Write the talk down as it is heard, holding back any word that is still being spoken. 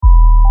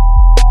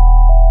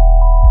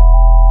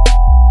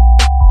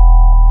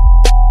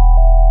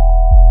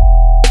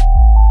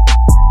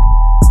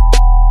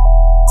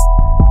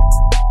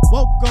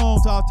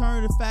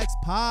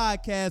Facts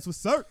Podcast with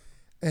Sir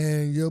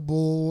and your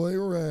boy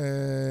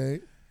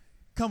Ray.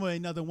 Come with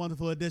another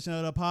wonderful edition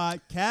of the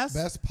podcast.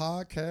 Best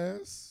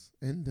podcast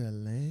in the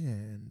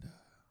land.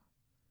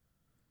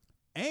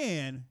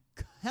 And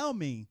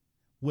coming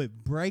with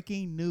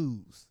breaking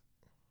news.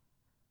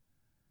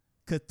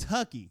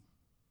 Kentucky,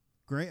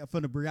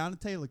 from the Breonna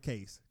Taylor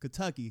case,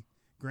 Kentucky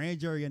grand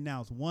jury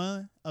announced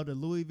one of the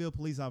Louisville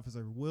police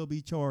officers will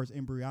be charged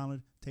in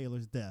Breonna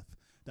Taylor's death.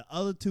 The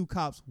other two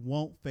cops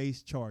won't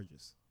face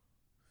charges.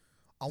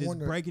 This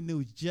breaking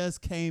news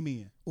just came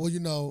in. Well,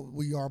 you know,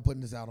 we are putting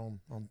this out on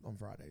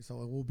Friday,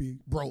 so it will be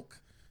broke.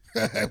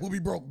 We'll be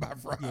broke by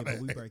Friday. Yeah, but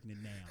we're breaking it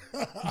now.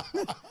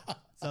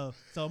 So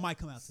it might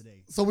come out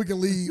today. So we can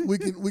lead.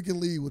 We can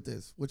lead with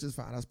this, which is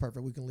fine. That's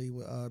perfect. We can lead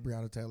with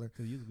Breonna Taylor.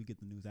 Because usually we get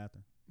the news after.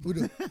 We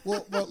do.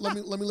 well, let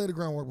me lay the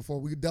groundwork before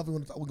we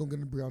definitely we're gonna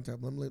get into Breonna Taylor.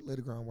 Let me lay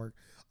the groundwork.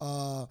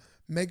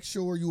 Make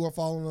sure you are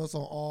following us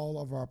on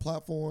all of our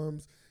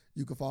platforms.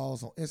 You can follow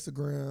us on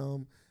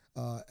Instagram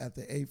at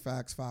the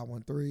AFAX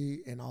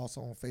 513 and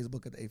also on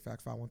Facebook at the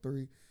AFAX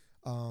 513.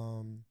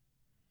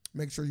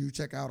 Make sure you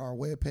check out our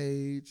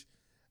webpage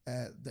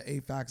at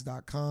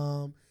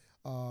theafax.com.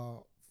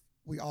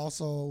 We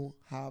also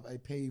have a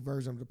paid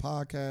version of the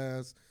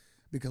podcast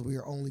because we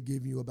are only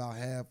giving you about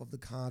half of the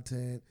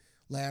content.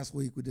 Last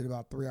week, we did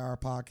about a 3-hour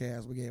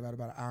podcast. We gave out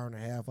about an hour and a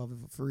half of it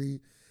for free.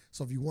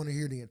 So if you want to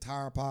hear the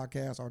entire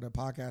podcast or the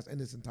podcast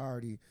in its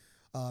entirety,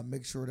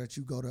 make sure that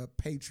you go to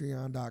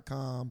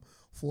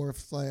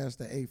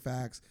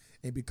patreon.com/theafax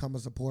and become a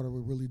supporter.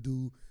 We really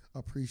do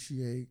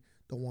appreciate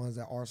the ones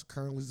that are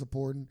currently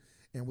supporting,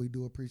 and we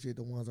do appreciate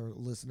the ones that are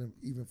listening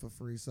even for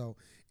free. So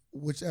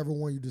whichever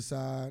one you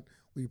decide,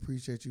 we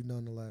appreciate you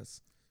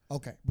nonetheless.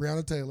 Okay,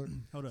 Breonna Taylor.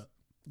 Hold up.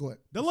 Go ahead.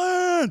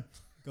 Dylan!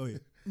 Go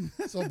ahead.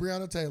 So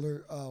Breonna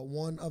Taylor,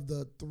 one of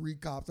the 3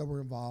 cops that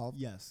were involved,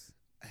 yes,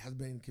 has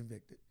been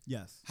convicted.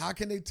 Yes. How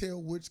can they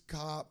tell which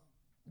cop?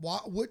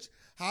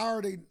 How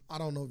are they? I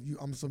don't know if you.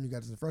 I'm assuming you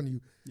got this in front of you.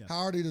 Yes.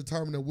 How are they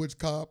determining which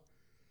cop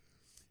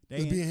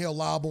is being held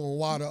liable and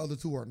why the other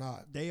 2 are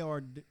not? They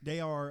are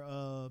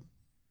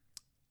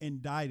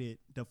indicted.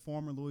 The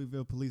former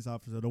Louisville police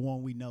officer, the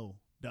one we know,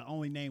 the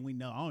only name we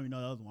know. I don't even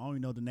know the other one. I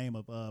only know the name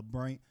of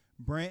Brett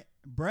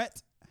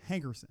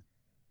Hankerson,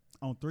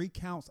 on 3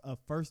 counts of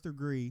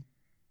first-degree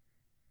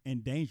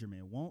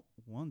endangerment.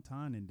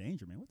 Wanton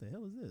endangerment. What the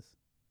hell is this?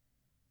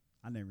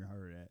 I never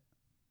heard of that.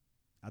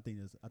 I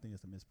think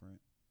it's a misprint.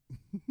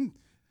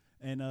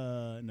 and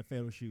the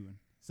fatal shooting.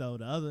 So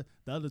the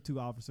other 2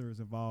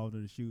 officers involved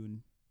in the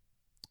shooting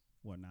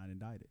were not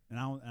indicted, and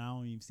I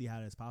don't even see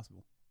how that's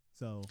possible.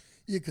 So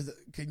yeah, because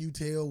can you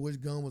tell which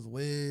gun was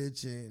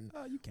which and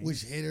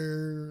which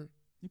hitter?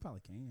 You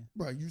probably can,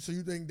 bro. So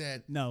you think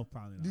that? No,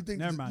 probably not. You think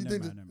never mind.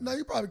 No,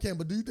 you probably can.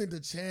 But do you think the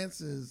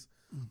chances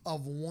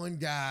of one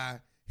guy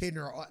hitting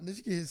her? Did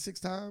she get hit 6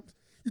 times?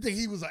 You think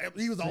he was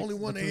the only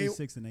one that hit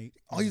 6 and 8?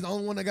 Oh, he's the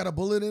only one that got a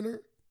bullet in her.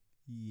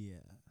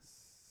 Yes.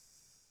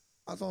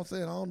 That's what I'm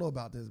saying. I don't know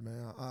about this,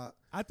 man.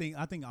 I think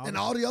all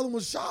the other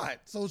ones shot.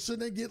 So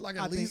shouldn't they get like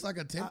at least like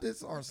attempted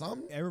or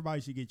something? Everybody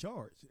should get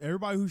charged.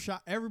 Everybody who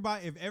shot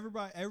everybody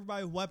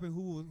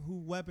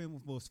who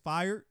weapon was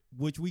fired,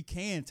 which we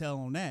can tell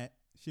on that,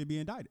 should be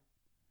indicted.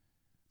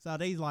 So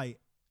they like,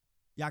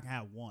 y'all can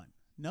have 1.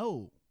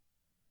 No.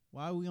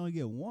 Why are we only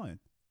get 1?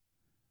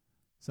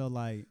 So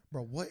like,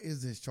 bro, what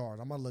is this charge?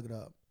 I'm gonna look it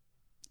up.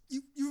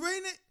 You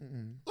reading it?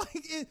 Mm-mm.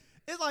 Like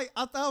it's like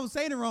I thought I was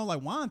saying it wrong.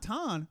 Like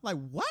Wanton. Like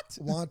what?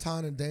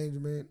 Wanton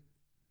endangerment.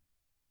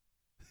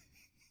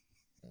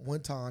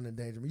 Wanton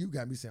endangerment. You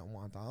got me saying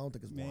Wanton. I don't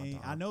think it's Wanton.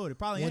 I know it. It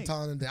probably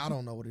Wanton ain't. I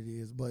don't know what it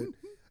is, but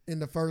in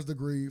the first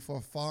degree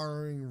for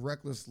firing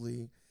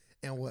recklessly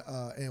and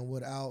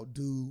without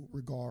due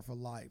regard for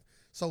life.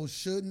 So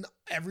shouldn't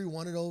every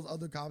one of those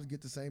other cops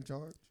get the same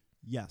charge?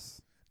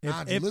 Yes.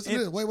 Listen to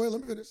this. Wait, let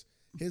me finish.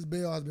 His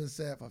bail has been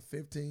set for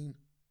 $15,000.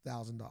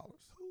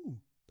 Who?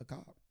 The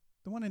cop.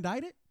 The one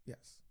indicted?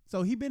 Yes.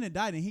 So he been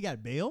indicted and he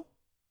got bail?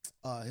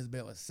 His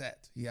bail is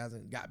set. He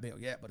hasn't got bail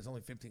yet, but it's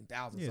only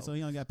 $15,000. Yeah, so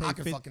he only got to pay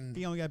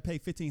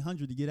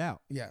 $1,500 to get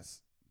out.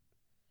 Yes.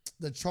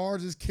 The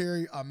charges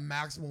carry a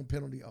maximum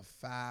penalty of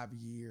 5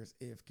 years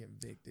if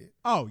convicted.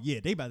 Oh yeah,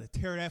 they about to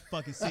tear that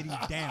fucking city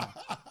down.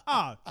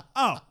 Oh.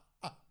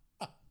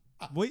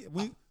 We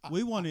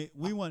want it.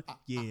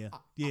 Yeah.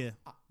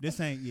 This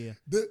ain't we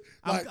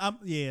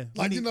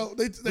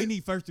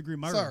need first degree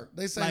murder. Sir,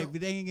 they say like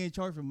they ain't getting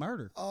charged for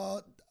murder.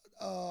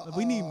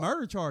 We need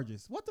murder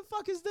charges. What the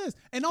fuck is this?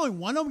 And only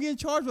one of them getting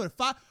charged with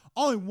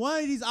only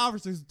one of these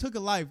officers took a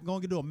life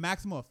going to do a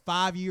maximum of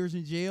 5 years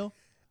in jail.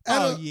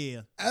 At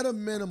a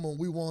minimum,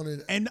 we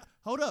wanted. And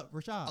hold up,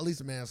 Rashad. At least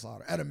a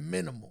manslaughter. At a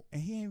minimum.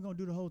 And he ain't gonna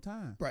do the whole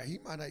time. Right. He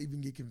might not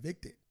even get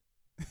convicted.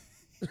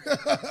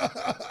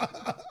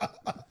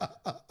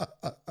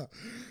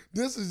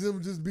 This is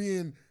him just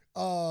being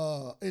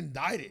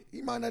indicted.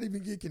 He might not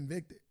even get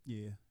convicted.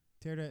 Yeah.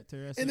 Tear that.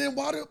 And then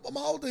my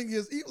whole thing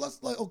is,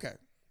 okay.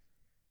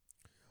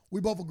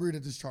 We both agree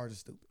that this charge is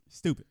stupid.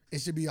 Stupid.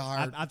 It should be a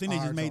higher. I think they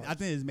just made. I think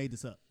they just made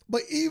this up.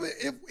 But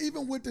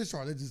even with this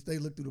charge, they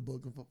look through the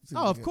book. And see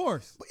Oh, of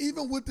course. But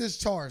even with this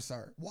charge,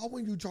 sir, why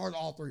wouldn't you charge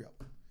all three of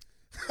them?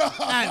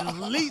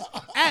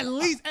 at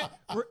least,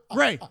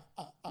 Ray,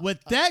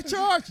 with that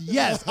charge,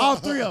 yes, all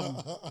three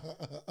of them.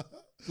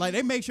 Like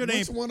they make sure they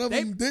Which one of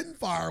them didn't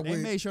fire with?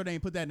 They made sure they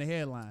ain't put that in the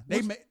headline.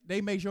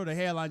 They made sure the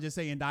headline just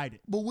say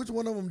indicted. But which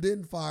one of them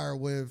didn't fire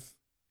with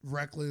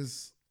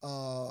reckless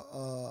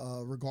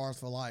regards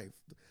for life?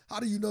 How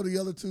do you know the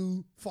other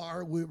two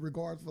fired with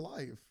regards for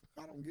life?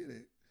 I don't get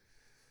it.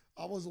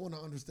 I always want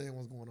to understand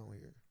what's going on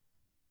here.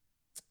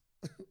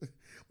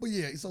 But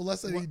yeah, so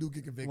let's say he do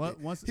get convicted.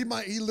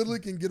 He literally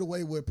can get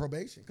away with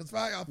probation because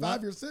 5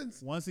 year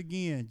sentence. Once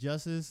again,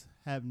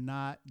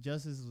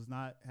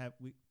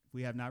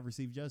 we have not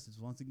received justice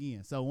once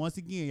again. So once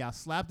again, y'all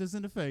slapped us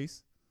in the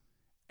face,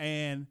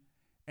 and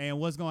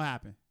what's gonna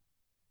happen?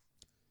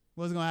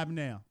 What's gonna happen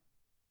now?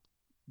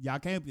 Y'all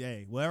can't.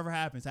 Hey, whatever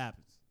happens,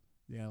 happens.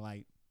 Yeah,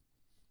 like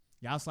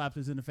y'all slapped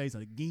us in the face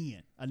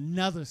again.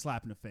 Another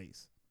slap in the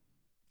face.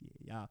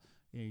 Yeah,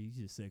 you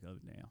just sick of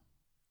it now.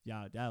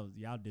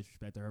 Y'all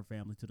disrespected her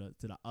family to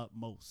the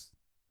utmost,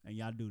 and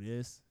y'all do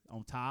this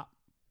on top.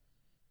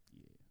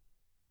 Yeah,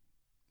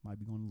 might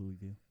be going to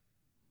Louisville.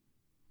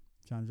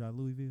 Trying to drive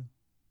Louisville.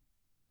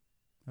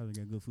 Probably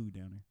got good food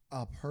down there.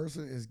 A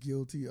person is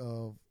guilty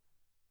of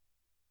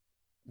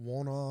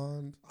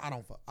Wanton. I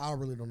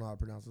really don't know how to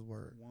pronounce this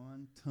word.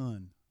 1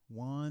 ton.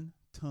 1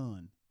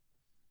 ton.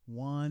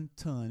 1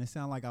 ton. It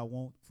sounds like I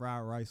want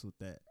fried rice with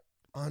that.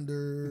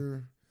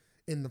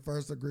 In the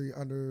first degree,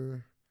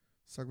 under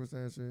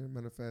circumstances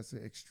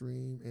manifesting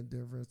extreme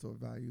indifference to a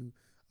value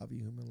of a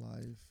human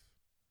life.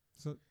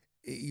 So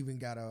it even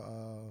got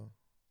a.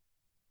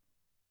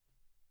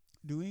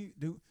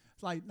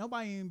 Like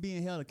nobody even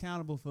being held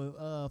accountable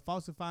for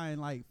falsifying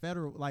like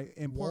federal like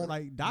important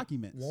like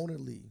documents.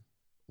 Wantedly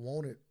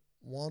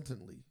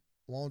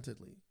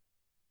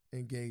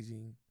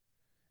engaging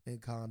in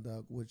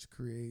conduct which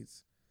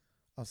creates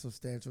a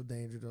substantial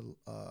danger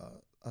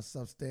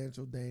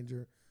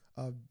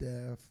of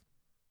death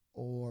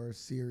or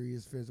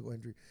serious physical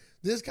injury.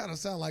 This kind of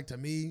sound like to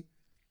me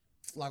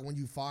like when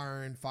you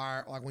firing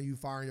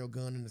your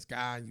gun in the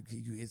sky and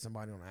you hit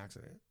somebody on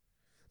accident.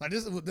 Like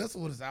this is what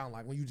it sounds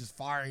like when you just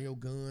firing your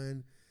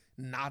gun,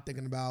 not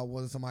thinking about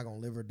whether somebody gonna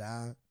live or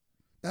die.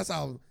 That's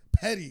how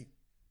petty.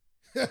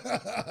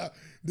 That's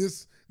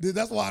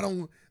why I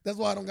don't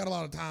got a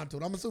lot of time to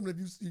it. I'm assuming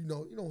if you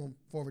know on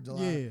 4th of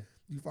July,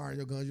 you firing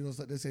your guns. You know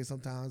they say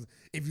sometimes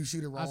if you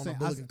shoot it wrong, the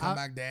bullet can come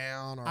back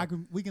down. Or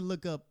we can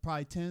look up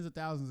probably tens of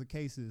thousands of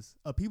cases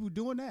of people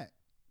doing that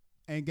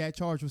and got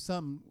charged with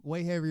something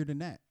way heavier than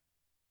that.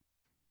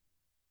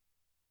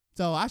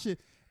 So I should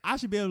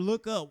be able to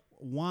look up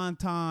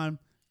Wanton.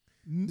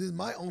 This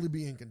might only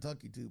be in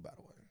Kentucky too, by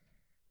the way.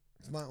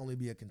 This might only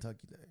be a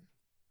Kentucky thing.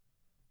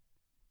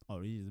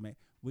 Oh,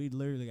 we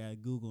literally got to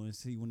Google and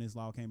see when this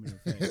law came into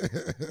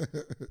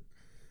effect.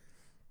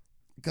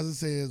 Because it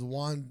says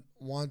wanton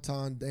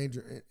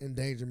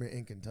endangerment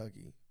in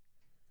Kentucky.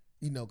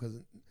 You know, because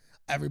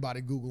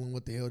everybody Googling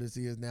what the hell this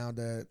is now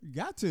that.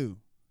 Got to.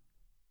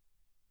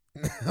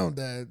 Now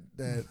that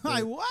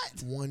like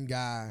what? One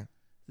guy.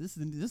 This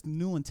is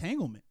new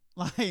entanglement.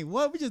 Like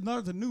what? We just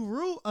noticed a new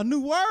rule, a new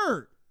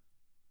word.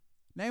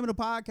 Name of the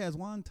podcast: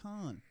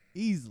 Wanton.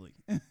 Easily.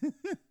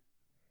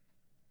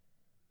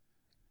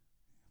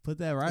 Put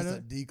that right. That's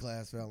a D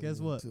class felony.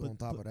 Guess what? On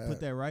top of that, put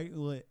that right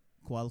with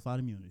qualified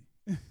immunity.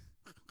 Yeah,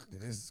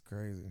 this is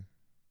crazy.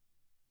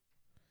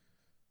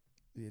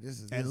 Yeah, this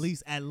is at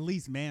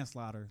least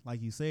manslaughter,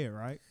 like you said,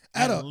 right?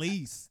 At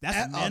least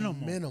that's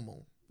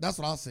minimal. That's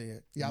what I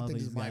said. Yeah, I think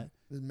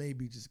this may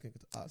be just.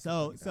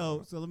 So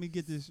let me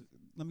get this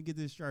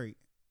straight.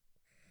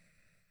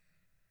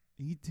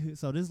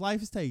 So this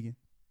life is taken.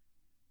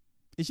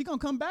 Is she gonna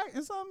come back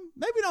and something?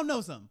 Maybe we don't know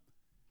something.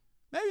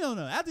 Maybe we don't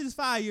know. After this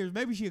 5 years,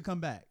 maybe she'll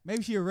come back.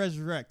 Maybe she'll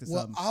resurrect or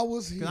something. Well, I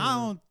was here.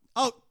 No.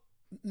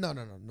 None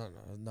of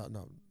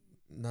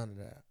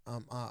that.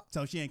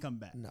 So she ain't coming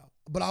back. No,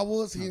 but I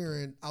was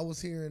hearing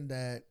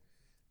that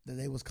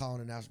they was calling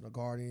the National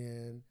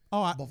Guardian.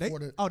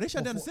 They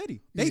shut down the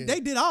city. They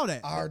did all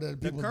that. I heard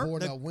that people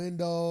boarding out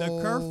windows. The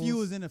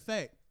curfew is in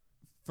effect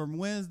from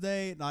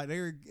Wednesday. Like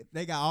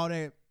they got all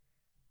that.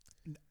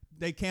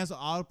 They canceled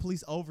all the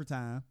police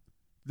overtime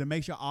to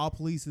make sure all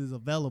police is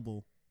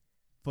available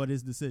for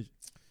this decision.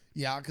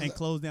 Yeah, and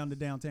close down the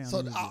downtown.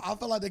 So I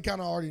feel like they kind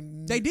of already.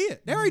 They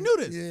did. They already knew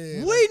this.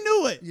 Yeah, we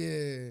knew it.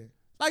 Yeah.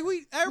 Like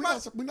everybody.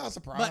 We're not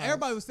surprised. But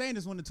everybody was saying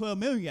this when the $12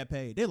 million got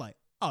paid. They're like,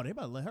 oh, they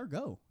about to let her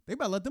go. They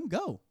about to let them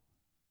go.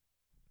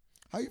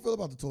 How you feel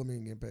about the $12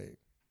 million getting paid?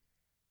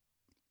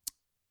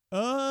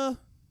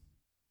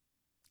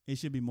 It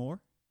should be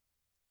more.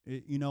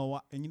 You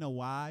know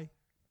why?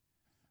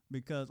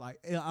 Because like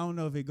I don't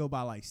know if it go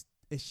by like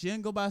it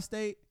shouldn't go by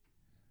state,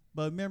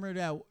 but remember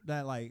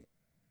that like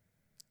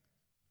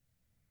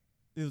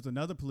there was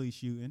another police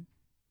shooting,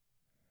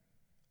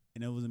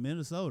 and it was in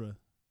Minnesota,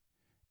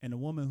 and the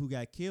woman who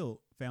got killed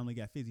family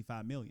got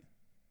 $55 million.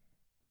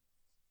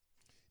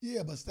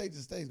 Yeah, but state to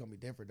state is gonna be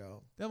different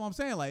though. That's what I'm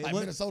saying. Like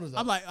Minnesota's.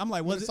 I'm like, was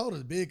it?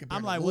 Minnesota's big compared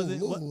I'm like, to was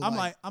it? Louisville,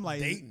 I'm like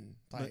Dayton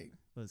type.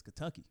 But it's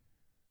Kentucky.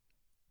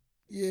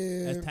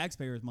 Yeah, That's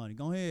taxpayers' money.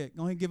 Go ahead,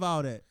 give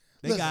all that.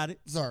 They Listen, got it,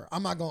 sir.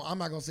 I'm not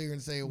gonna sit here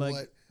and say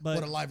what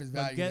a life is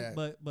valued at.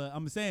 But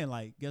I'm saying,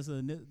 like, guess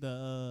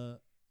the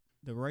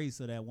race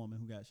of that woman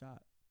who got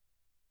shot.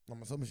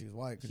 I'm assuming she was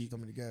white because she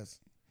told me to guess.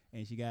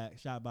 And she got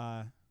shot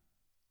by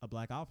a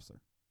black officer.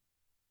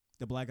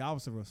 The black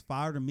officer was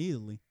fired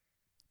immediately.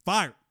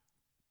 Fired.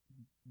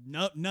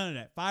 No, none of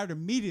that. Fired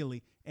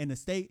immediately. And the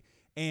state,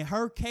 in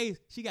her case,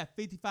 she got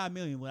 $55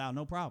 million without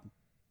no problem.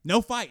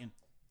 No fighting.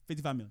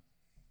 $55 million.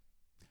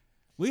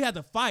 We had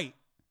to fight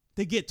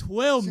to get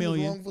 $12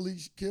 million. She was wrongfully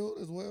killed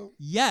as well?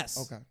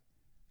 Yes. Okay.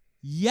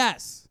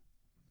 Yes.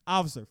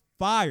 Officer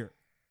fired.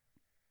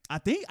 I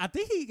think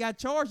he got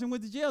charged and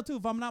went to jail too,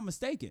 if I'm not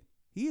mistaken.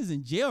 He is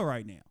in jail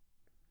right now.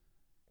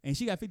 And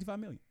she got $55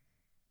 million.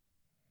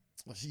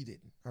 Well, she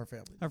didn't. Her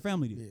family. Her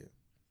family did. Yeah.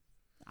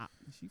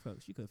 She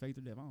could have faked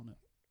her death. I don't know.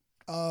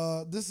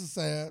 This is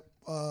sad.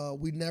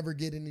 We never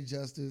get any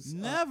justice.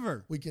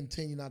 Never. We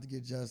continue not to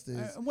get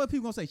justice. What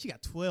people gonna say? She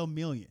got $12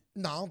 million.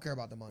 No, I don't care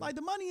about the money. Like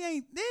the money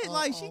ain't it.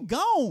 Like she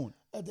gone.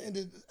 At the end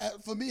of,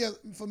 for me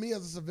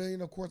as a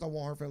civilian, of course, I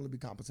want her family to be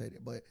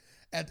compensated. But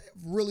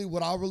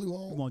what I really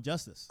want, You want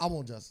justice. I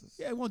want justice.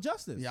 Yeah, you want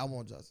justice. Yeah, I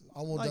want justice.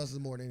 I want justice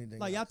more than anything.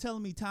 Like else. y'all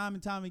telling me time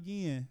and time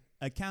again,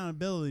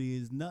 accountability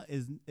is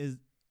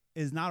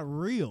not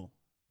real.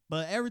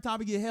 But every time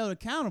we get held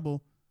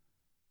accountable,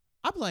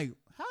 I'm like,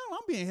 how am I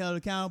being held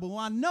accountable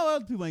when I know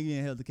other people ain't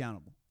getting held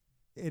accountable?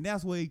 And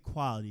that's where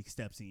equality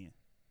steps in.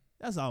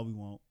 That's all we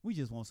want. We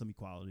just want some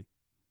equality.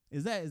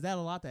 Is that a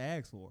lot to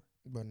ask for?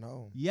 But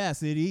no.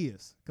 Yes, it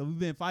is. Because we've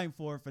been fighting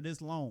for it for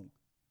this long.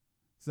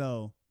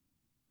 So,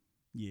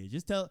 yeah,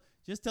 just tell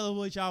us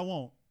what y'all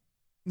want.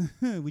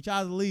 We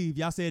tried to leave.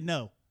 Y'all said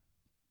no.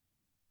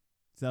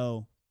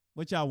 So,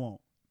 what y'all want?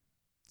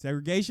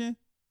 Segregation?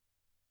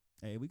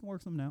 Hey, we can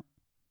work something out.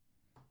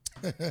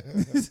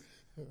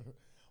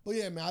 But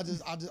yeah, man, I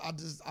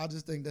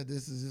just think that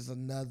this is just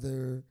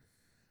another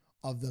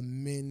of the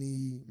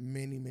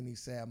many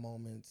sad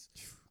moments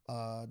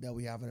that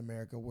we have in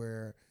America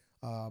where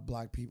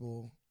black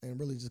people and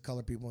really just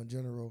colored people in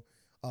general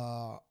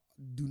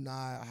do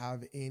not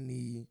have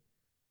any.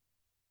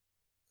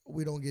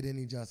 We don't get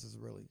any justice,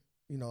 really.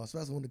 You know,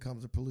 especially when it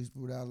comes to police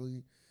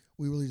brutality,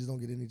 we really just don't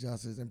get any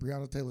justice. And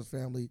Breonna Taylor's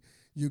family,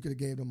 you could have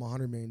gave them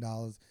 $100 million.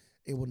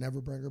 It will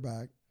never bring her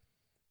back,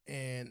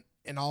 and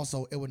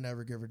also it would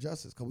never give her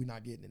justice because we're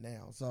not getting it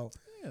now. So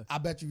yeah. I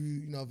bet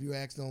you know, if you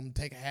ask them,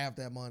 take half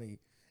that money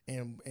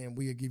and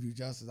we'll give you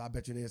justice, I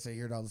bet you they'll say,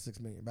 here's all the $6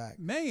 million back.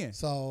 Man.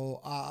 So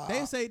I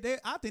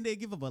think they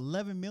give up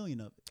 $11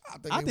 million of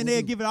it. I think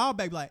they'd give it all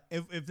back. Like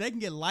if they can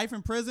get life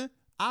in prison,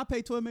 I'll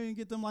pay $12 million to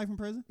get them life in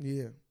prison.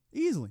 Yeah.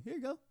 Easily. Here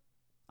you go.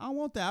 I don't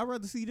want that. I'd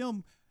rather see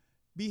them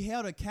be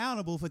held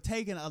accountable for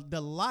taking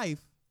the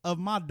life of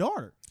my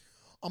daughter.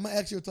 I'm gonna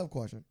ask you a tough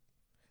question.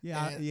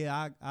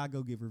 Yeah, I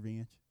go give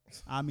revenge.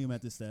 I'll meet him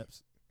at the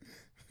steps.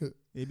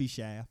 It'd be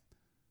Shaft.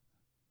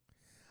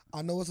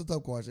 I know it's a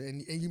tough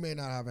question, and you may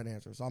not have an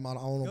answer. So I don't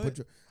want to put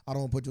you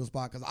on a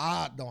spot because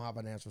I don't have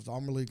an answer. So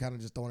I'm really kind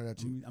of just throwing it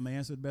at you. I'm gonna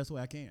answer the best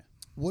way I can.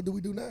 What do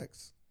we do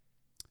next?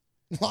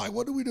 Like,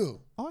 what do we do?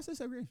 Oh, I say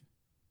segregation.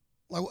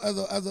 Like as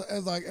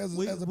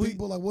a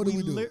people, like what do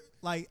we do?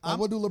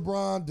 What do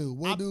LeBron do?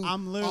 What do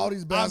all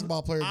these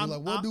basketball players do?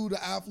 Like what do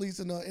the athletes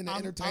and the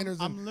entertainers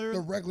and the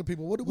regular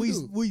people? What do we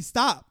do? We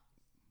stop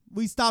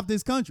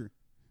this country.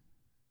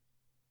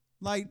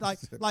 Like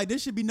there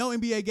should be no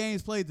NBA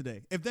games played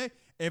today.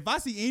 If I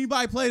see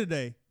anybody play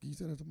today, can you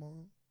say that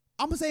tomorrow?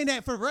 I'm saying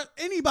that for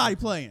anybody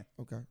playing.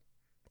 Okay,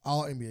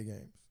 all NBA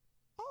games,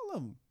 all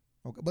of them.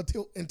 Okay, but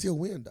until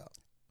when though?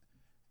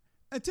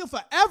 Until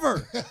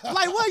forever.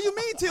 Like, what do you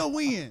mean till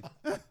when?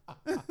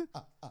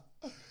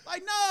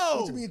 Like, no.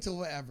 What you mean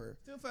until forever?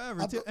 Till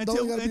forever.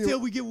 Until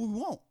we get what we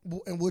want.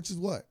 And which is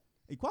what?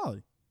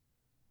 Equality.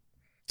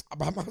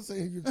 I'm not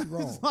saying you're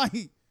wrong. It's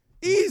like,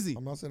 easy.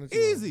 I'm not saying that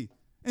you're easy.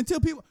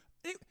 Wrong.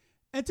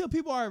 Until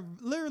people are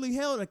literally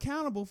held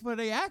accountable for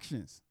their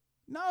actions.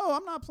 No,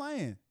 I'm not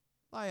playing.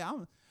 Like, I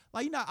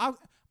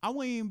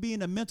wouldn't even be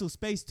in a mental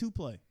space to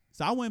play.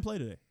 So I wouldn't play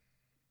today.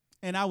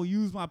 And I would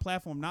use my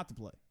platform not to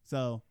play.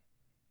 So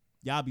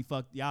y'all be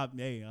fucked.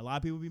 Hey, a lot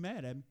of people be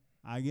mad at me.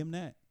 I give them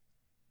that.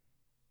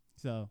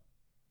 So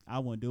I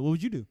wouldn't do it. What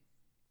would you do?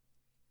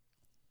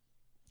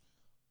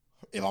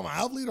 If I'm an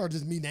athlete or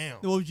just me now?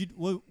 What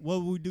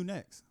would we do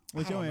next?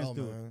 What's your answer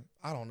to it?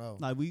 I don't know.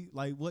 Like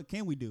what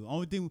can we do?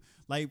 Only thing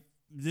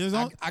there's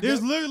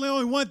literally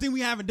only one thing we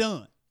haven't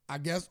done. I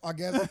guess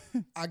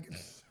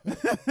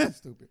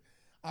stupid.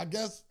 I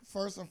guess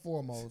first and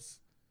foremost,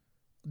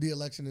 the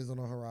election is on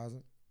the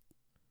horizon.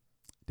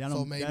 We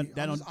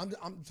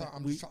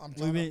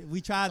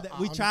tried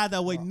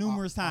that way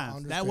numerous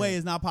times. That way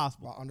is not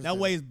possible. That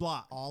way is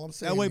blocked. All I'm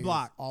saying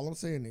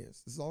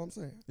is, this is all I'm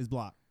saying. It's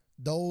blocked.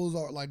 Those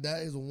are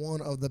that is one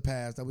of the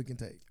paths that we can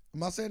take. I'm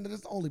not saying that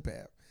it's the only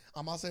path.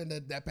 I'm not saying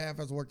that path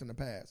has worked in the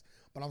past,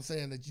 but I'm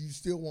saying that you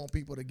still want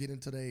people to get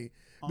into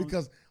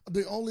because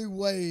the only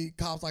way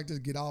cops like this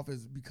get off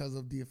is because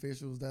of the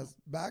officials that's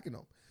backing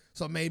them.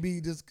 So maybe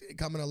this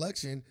coming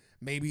election,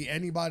 maybe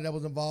anybody that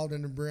was involved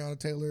in the Breonna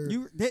Taylor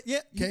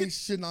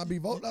case should not be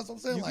voted. That's what I'm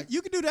saying.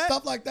 You can do that.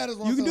 Stuff like that is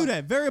what you I'm can saying. do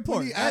that. Very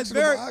important. That's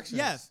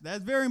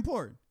very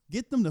important.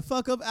 Get them the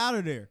fuck up out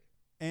of there.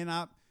 And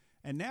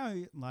now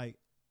like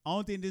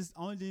only thing this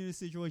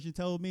situation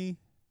told me,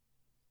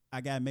 I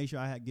gotta make sure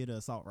I get an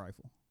assault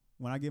rifle.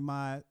 When I get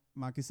my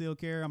concealed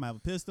carry, I'm gonna have a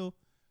pistol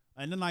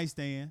in the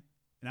nightstand,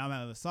 and I'm gonna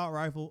have an assault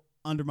rifle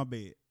under my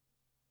bed.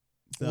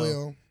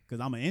 So, because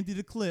I'm gonna empty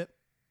the clip,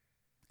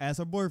 as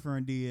her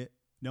boyfriend did.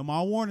 No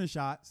more warning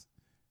shots.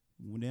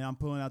 Then I'm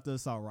pulling out the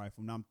assault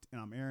rifle, and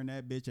I'm airing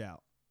that bitch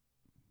out.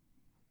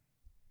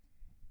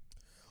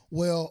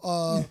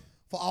 Well,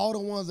 for all the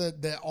ones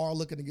that are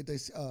looking to get their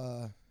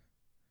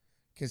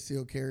conceal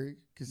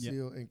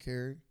and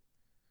carry,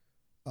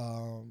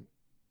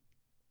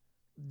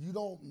 you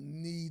don't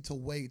need to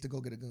wait to go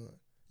get a gun.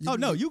 You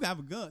can have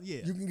a gun.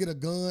 Yeah, you can get a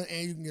gun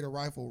and you can get a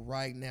rifle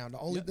right now. The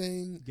only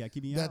thing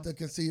that the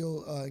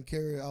conceal and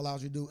carry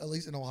allows you to do, at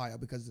least in Ohio,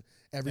 because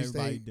every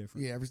state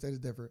is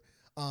different,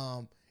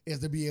 is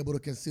to be able to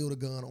conceal the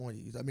gun on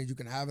you. I mean, you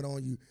can have it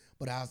on you,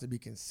 but it has to be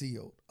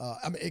concealed.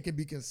 It can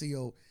be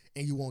concealed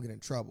and you won't get in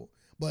trouble.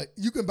 But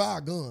you can buy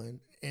a gun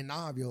and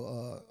not have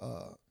your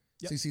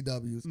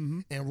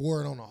CCWs and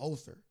wear it on a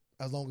holster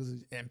as long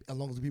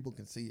as the people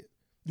can see it.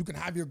 You can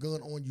have your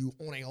gun on you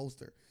on a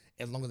holster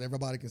as long as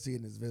everybody can see it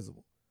and it's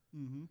visible.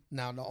 Mm-hmm.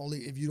 Now,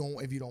 if you don't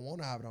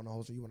want to have it on a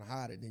holster, you want to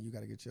hide it, then you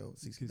got to get your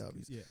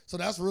CCWs. Yeah. So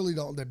that's really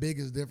the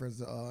biggest difference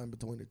in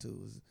between the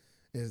two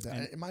is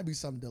that it might be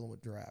something dealing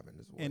with driving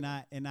as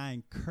well. And I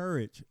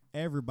encourage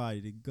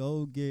everybody to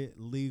go get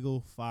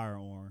legal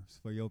firearms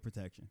for your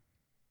protection.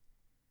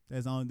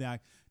 That's the only thing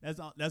that's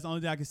the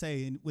only thing I can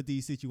say with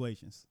these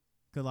situations,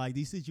 because like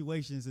these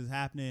situations is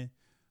happening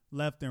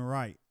left and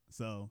right.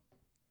 So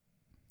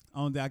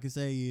only thing I can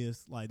say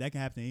is like that can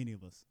happen to any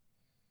of us.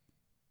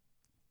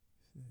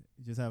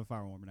 Just have a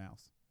firearm in the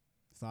house.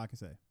 That's all I can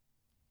say.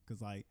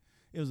 Because like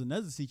it was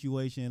another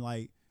situation,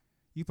 like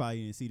you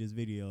probably didn't see this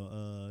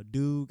video.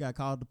 Dude got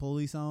called the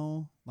police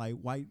on. Like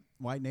white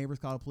neighbors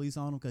called the police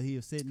on him because he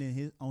was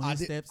sitting on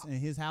his steps in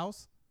his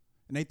house,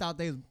 and he thought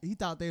he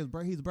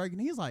was breaking.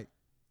 He's like,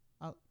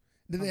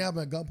 did they have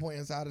him at gunpoint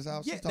inside his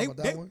house? Yeah, you talking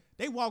about that one?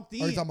 They walked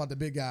in. Or you talking about the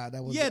big guy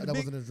that was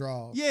in his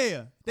drawers?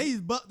 Yeah, they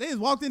just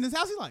walked in his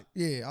house. He's like,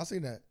 yeah, I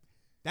seen that.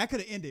 That could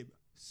have ended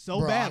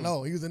so bad. I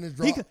know he was in his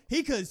drawers.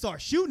 He could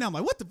start shooting. I'm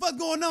like, what the fuck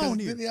going on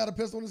here? Didn't he have a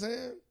pistol in his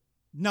hand?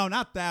 No,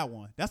 not that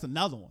one. That's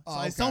another one. So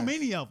there's so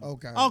many of them.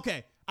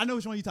 Okay. I know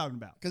which one you're talking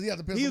about. Because he had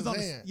the pistol in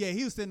his hand.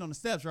 He was sitting on the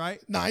steps,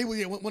 right? Nah, he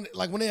was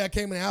when they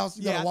came in the house.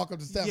 You gotta walk up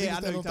the steps. Yeah, he was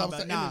I know you're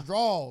talking about. In his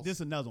drawers. This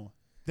is another one.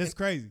 This is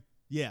crazy.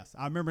 Yes,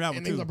 I remember that one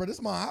and too. He was like, bro, this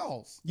is my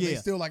house. Yeah, they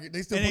still and put they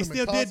him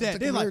still in did that.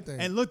 They like everything.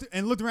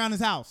 and looked around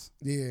his house.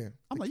 Yeah,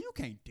 I'm like, you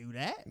can't do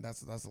that.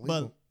 That's illegal.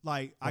 But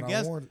like,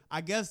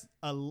 I guess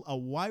a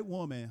white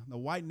woman, a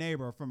white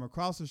neighbor from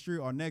across the street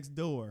or next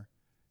door,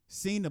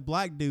 seen the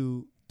black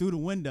dude through the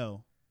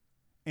window,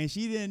 and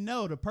she didn't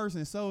know the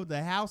person sold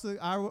the house of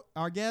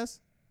our guest.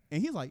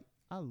 And he's like,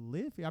 I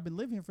live here. I've been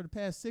living here for the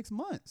past 6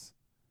 months.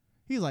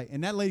 He's like,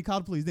 and that lady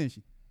called the police, didn't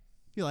she?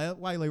 He's like,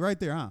 white lady right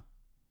there, huh?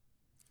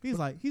 He's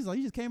like, you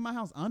just came to my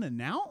house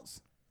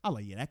unannounced? I was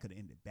like, yeah, that could have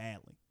ended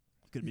badly.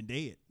 Could have been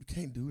dead. You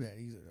can't do that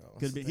either,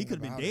 though. He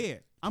could have been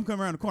dead. I'm coming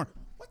around the corner.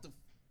 What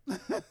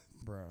the?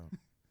 Bro,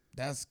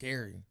 that's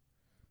scary.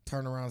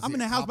 Turn around. I'm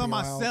in the house by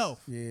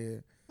myself. Yeah.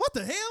 What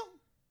the hell?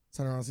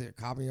 Turn around and see a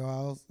cop in your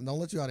house. And don't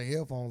let you have the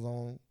headphones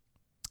on.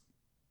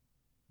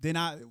 Then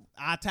I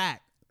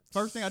attack.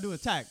 First thing I do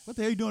is attack. What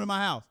the hell are you doing in my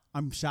house?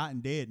 I'm shot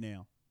and dead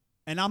now.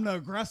 And I'm the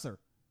aggressor.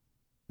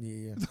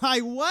 Yeah.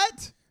 Like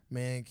what?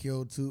 Man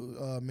killed shot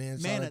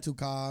at 2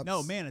 cops.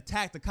 No, man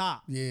attacked the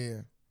cop.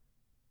 Yeah.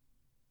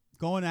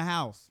 Go in the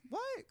house.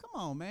 What? Come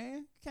on,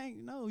 man.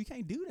 You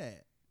can't do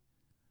that.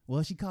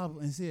 Well, she called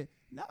and said,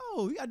 no,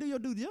 you gotta do your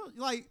due diligence.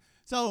 Like,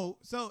 so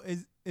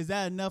is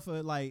that enough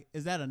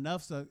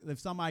so if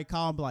somebody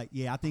call and be like,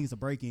 yeah, I think it's a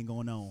break-in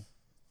going on.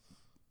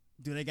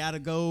 Do they gotta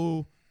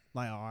go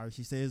like, all right,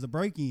 she said it's a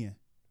break-in.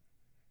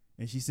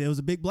 And she said it was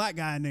a big black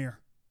guy in there.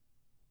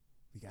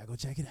 We gotta go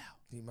check it out.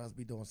 He must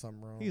be doing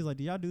something wrong. He was like,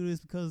 do y'all do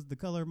this because of the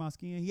color of my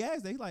skin? He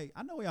asked, he's like,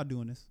 I know why y'all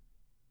doing this.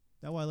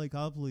 That's why they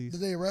called the police.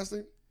 Did they arrest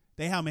him?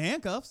 They had him in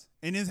handcuffs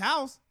in his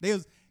house. They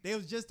was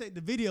just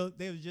the video.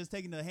 They was just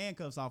taking the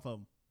handcuffs off of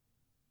him.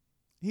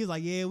 He was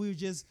like, yeah, we were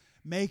just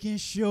making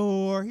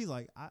sure. He's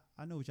like,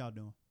 I know what y'all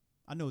doing.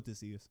 I know what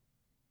this is.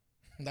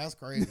 That's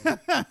crazy.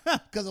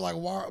 Because like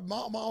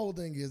my whole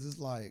thing is it's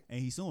like, and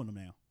he's suing them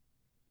now,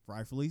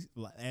 rightfully,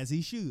 as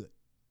he should.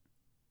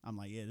 I'm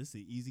like, yeah, this is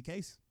an easy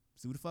case.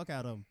 Sue the fuck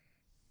out of him.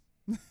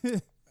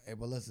 Hey,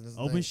 but listen, this is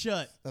open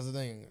shut. That's the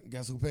thing.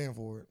 Guess who's paying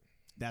for it?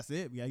 That's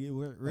it. We gotta get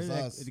rid of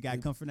that. It gotta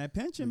come from that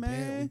pension,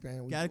 man.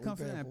 Gotta come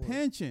from that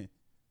pension.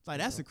 It's like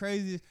that's the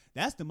craziest.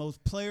 That's the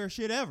most player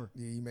shit ever.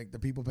 Yeah, you make the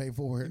people pay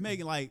for it. You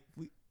making like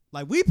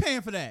Like we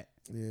paying for that.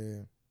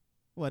 Yeah.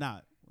 Well,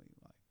 not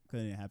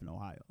couldn't happen in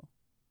Ohio.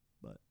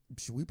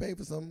 Should we pay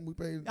for something? We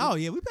paid. Oh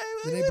yeah, we paid.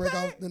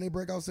 Then they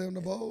break out 7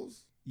 of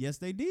those. Yes,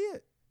 they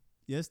did.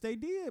 Yes, they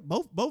did.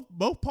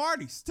 Both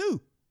parties too.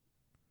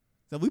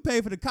 So we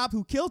paid for the cop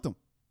who killed him.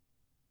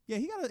 Yeah,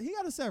 he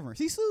got a severance.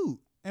 He sued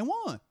and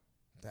won.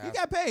 He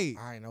got paid.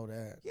 I ain't know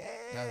that.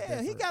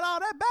 Yeah, he got all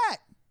that back.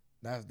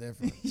 That's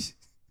different.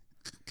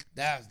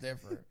 That's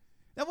different.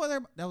 That was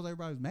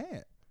everybody was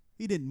mad.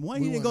 He didn't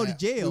go to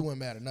jail. We weren't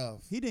mad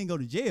enough. He didn't go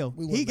to jail.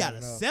 He got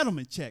a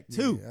settlement check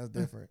too. Yeah, that's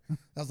different.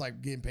 That's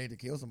like getting paid to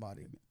kill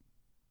somebody.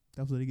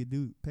 That's what they get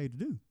paid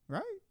to do,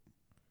 right?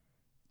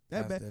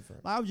 That's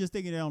different. I was just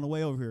thinking that on the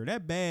way over here.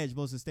 That badge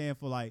supposed to stand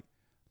for like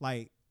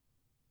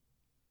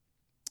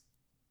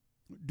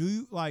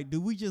do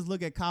we just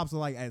look at cops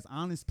like as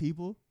honest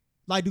people?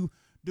 Like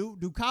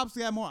do cops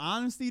got more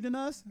honesty than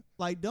us?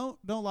 Like don't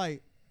you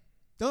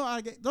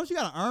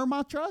gotta earn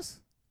my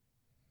trust?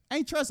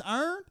 Ain't trust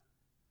earned?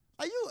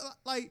 Are you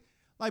like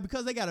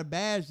because they got a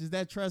badge, is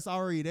that trust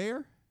already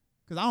there?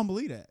 Because I don't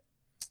believe that.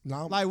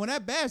 No. Like when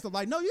that badge, I'm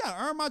like, no, you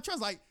gotta earn my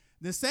trust. Like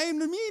the same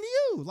to me and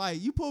you.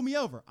 Like you pull me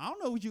over. I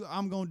don't know what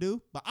I'm gonna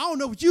do, but I don't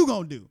know what you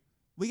gonna do.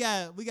 We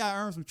gotta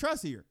earn some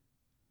trust here.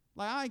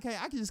 Like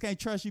I just can't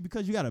trust you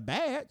because you got a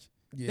badge.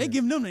 Yeah. They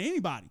giving them to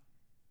anybody.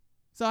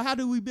 So how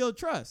do we build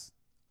trust?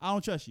 I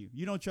don't trust you.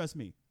 You don't trust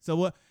me.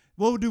 So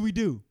what do we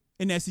do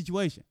in that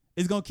situation?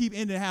 It's gonna keep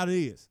ending how it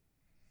is.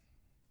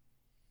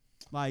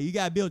 Like you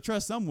gotta build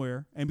trust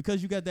somewhere, and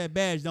because you got that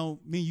badge, don't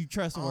mean you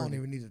trust. I don't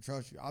even need to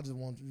trust you. I just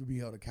want you to be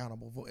held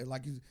accountable for it.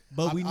 Like you.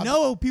 But we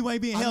know people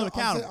ain't being held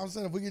accountable. I'm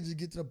saying if we can just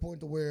get to the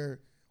point to where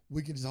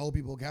we can just hold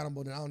people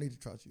accountable, then I don't need to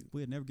trust you.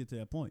 We'll never get to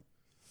that point.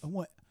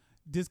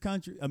 This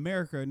country,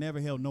 America, never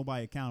held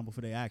nobody accountable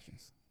for their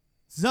actions.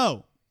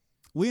 So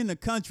we in the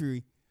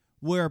country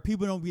where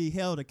people don't be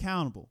held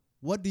accountable.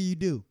 What do?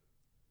 Do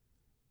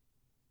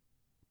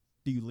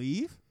you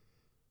leave?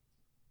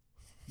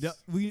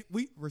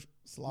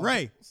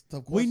 Ray,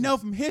 we know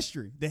from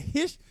history,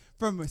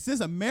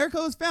 since America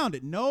was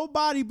founded,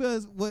 nobody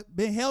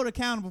been held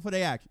accountable for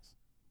their actions.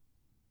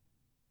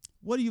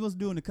 What are you supposed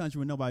to do in the country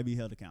when nobody be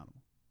held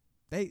accountable?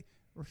 They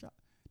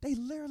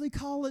literally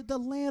call it the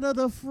land of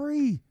the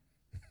free.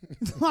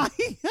 like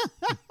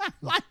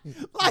what?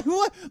 Like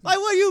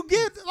what you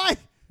get? Like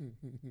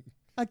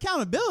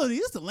accountability?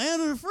 It's the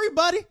land of the free,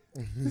 buddy.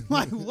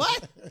 Like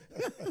what?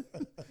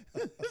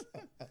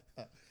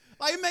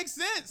 Like it makes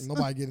sense.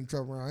 Nobody get in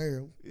trouble around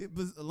here.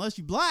 Unless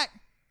you black,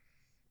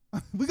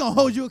 we gonna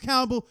hold you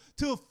accountable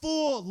to a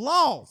full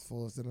law.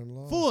 Full extent of the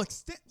law. Full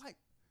extent. Like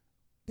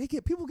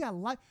people got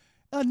like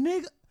a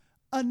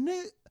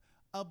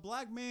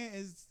black man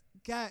is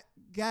got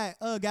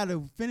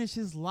to finish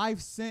his life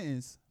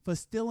sentence for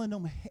stealing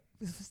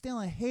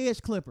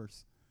hedge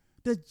clippers.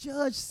 The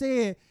judge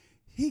said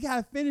he got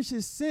to finish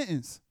his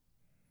sentence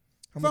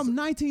from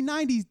the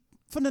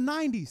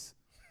 90s.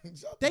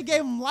 They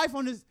gave him life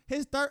on his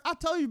third. I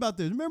told you about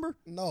this. Remember?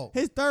 No.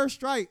 His third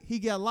strike, he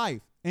got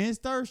life, and his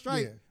third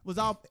strike was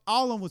all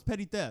of them was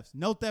petty thefts.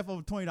 No theft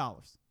over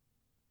 $20.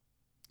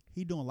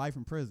 He doing life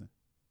in prison.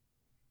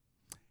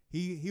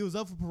 He was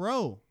up for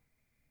parole.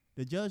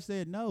 The judge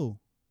said no.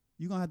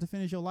 You're gonna have to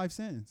finish your life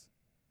sentence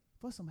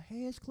for some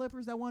hedge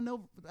clippers that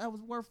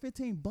was worth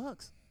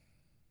 $15.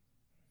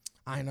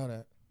 I didn't know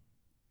that.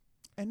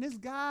 And this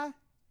guy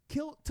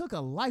took a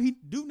life.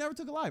 Dude never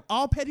took a life.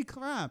 All petty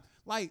crime,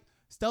 like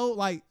stole,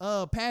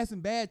 passing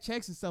bad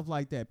checks and stuff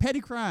like that. Petty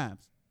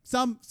crimes.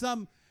 Some.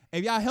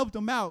 If y'all helped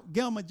him out,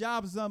 give him a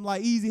job or something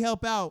like easy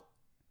help out.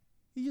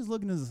 He just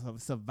looking to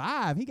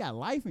survive. He got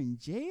life in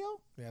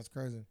jail. Yeah, that's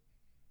crazy.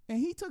 And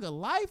he took a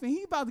life, and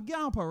he about to get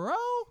on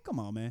parole. Come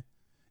on, man.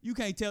 You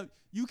can't tell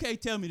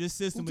me this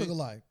system. Who took a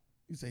life?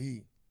 You say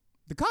he.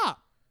 The cop.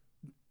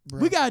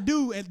 Brown. We got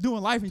doing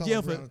life in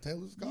jail for.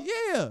 Taylor's cop?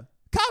 Yeah,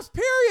 cops.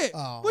 Period.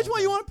 Oh, Which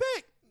one you want to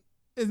pick?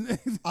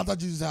 I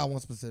thought you just had one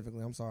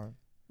specifically. I'm sorry.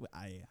 Well,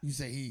 yeah. You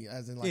say he,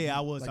 as in like. Yeah,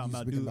 I was talking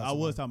about dude. I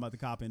was talking about the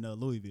cop in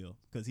Louisville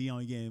because he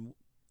only getting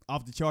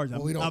off the charge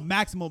a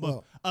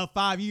maximum of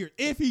 5 years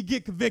if he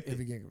get convicted.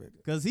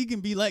 Because he can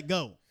be let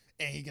go.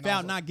 And he can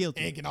found not guilty.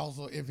 And he can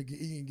also he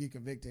can get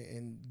convicted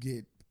and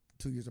get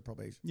 2 years of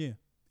probation. Yeah.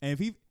 And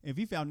if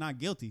he found not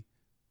guilty,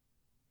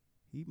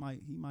 he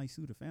might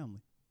sue the family.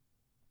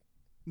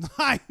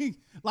 like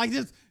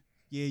this.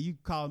 Yeah, you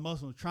call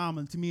emotional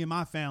trauma to me and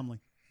my family.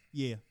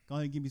 Yeah, go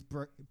ahead and give me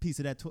a piece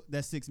of that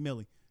 $6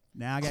 million.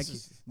 Now I got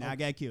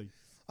to kill you.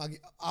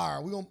 All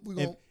right, we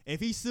gonna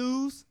if he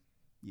sues,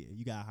 yeah,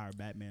 you gotta hire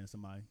Batman or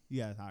somebody.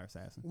 You gotta hire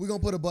assassin. We're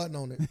gonna put a button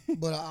on it.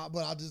 but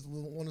I just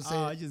want to say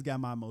I just got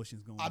my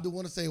emotions going. I do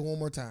want to say it one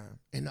more time.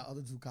 And the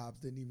other 2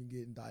 cops didn't even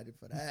get indicted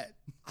for that.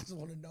 I just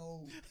want to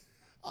know.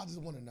 I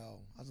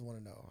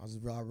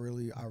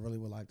really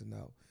would like to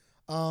know.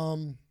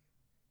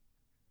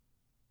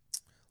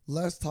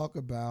 Let's talk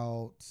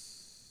about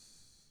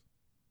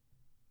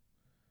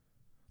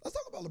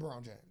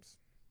LeBron James,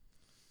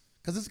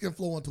 because this can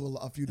flow into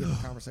a few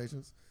different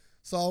conversations.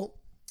 So,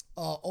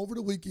 over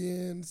the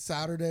weekend,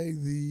 Saturday,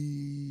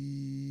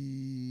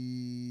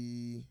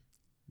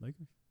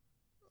 Lakers.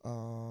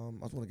 I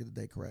just want to get the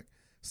date correct.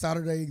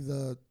 Saturday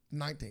the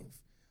 19th.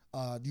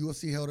 The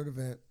UFC held an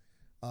event.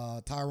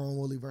 Tyrone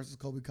Woodley versus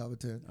Kobe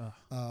Covington.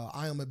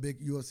 I am a big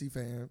UFC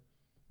fan.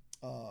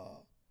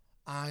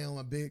 I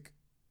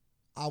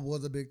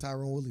was a big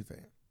Tyrone Woodley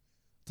fan.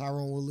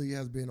 Tyrone Woodley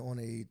has been on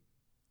a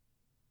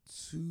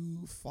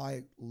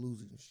 2-fight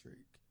losing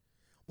streak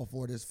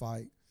before this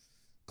fight.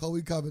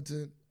 Kobe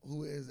Covington,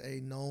 who is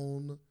a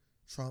known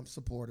Trump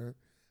supporter.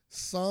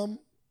 Some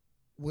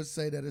would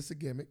say that it's a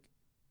gimmick.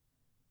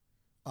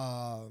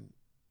 But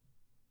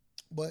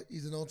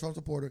he's a known Trump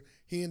supporter.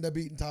 He ended up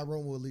beating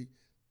Tyrone Woodley.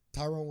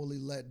 Tyrone Woodley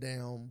let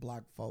down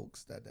black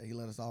folks that day. He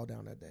let us all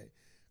down that day.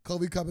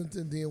 Kobe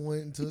Covington then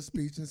went into a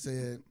speech and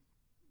said,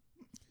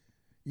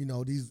 you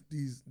know, these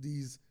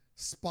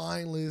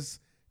spineless,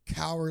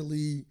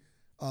 cowardly,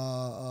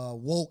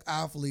 woke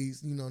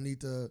athletes, you know,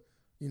 need to,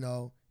 you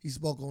know, he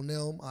spoke on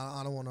them.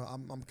 I don't want to.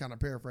 I'm kind of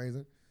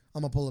paraphrasing.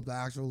 I'm gonna pull up the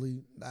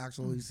actually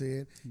he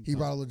said. He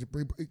brought up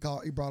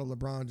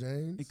LeBron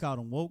James. He called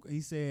him woke.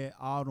 He said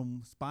all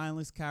them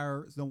spineless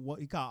cowards.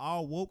 He called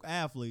all woke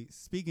athletes,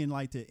 speaking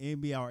like to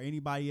NBA or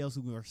anybody else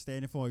who are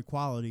standing for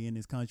equality in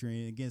this country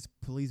and against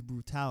police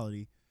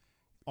brutality,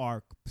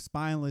 are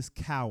spineless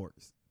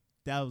cowards.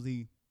 That was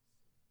he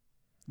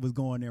was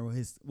going there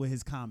with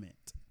his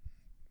comment.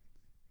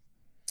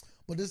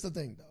 But this is the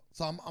thing, though.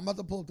 So I'm about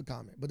to pull up the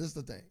comment. But this is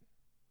the thing.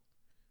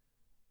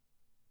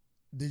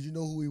 Did you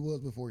know who he was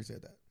before he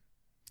said that?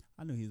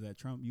 I knew he was that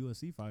Trump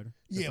UFC fighter.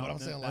 Yeah, but I'm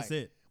saying that's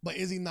it. But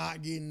is he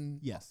not getting?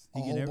 Yes,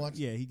 he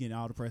getting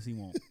all the press he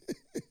wants.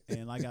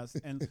 And like I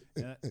and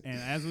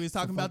as we was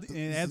talking about,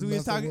 as we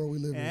was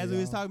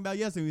talking about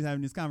yesterday, we was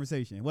having this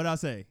conversation. What did I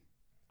say?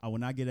 I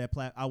would not get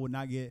that I would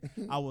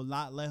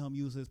not let him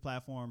use his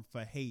platform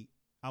for hate.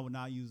 I would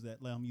not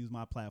let him use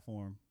my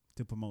platform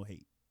to promote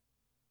hate.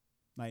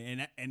 Like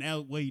and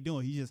that what he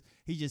doing?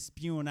 He just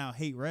spewing out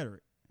hate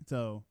rhetoric.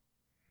 So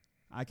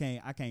I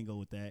can't go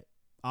with that.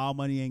 All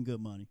money ain't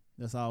good money.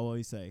 That's all I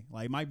always say.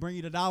 Like, might bring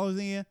you the dollars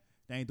in,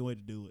 that ain't the way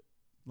to do it.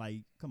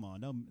 Like, come on,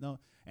 no.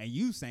 And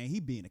you saying he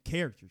being a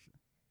caricature.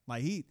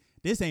 Like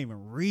this ain't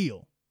even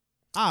real.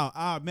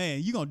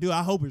 Man, you gonna do it.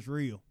 I hope it's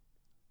real.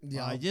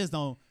 Yeah. Like, just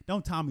don't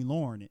Tommy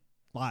Lauren it.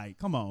 Like,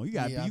 come on, you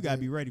gotta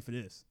be ready for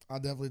this. I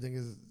definitely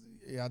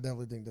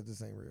think that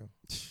this ain't real.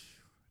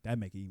 That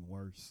make it even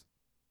worse.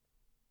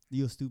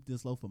 You'll stoop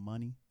this low for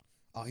money?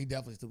 Oh, he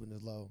definitely stooping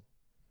this low.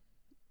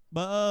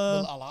 But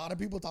a lot of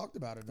people talked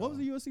about it, though. What was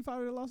the UFC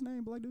fighter that lost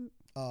name? Black dude?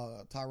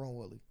 Tyrone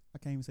Woodley. I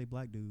can't even say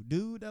black dude.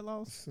 Dude that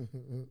lost?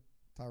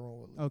 Tyrone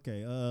Woodley.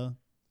 Okay,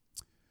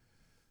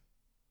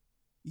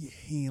 yeah,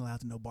 he ain't allowed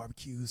to no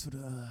barbecues for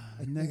the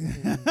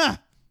nigga.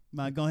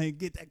 Might go ahead and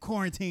get that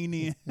quarantine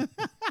in.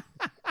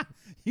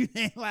 You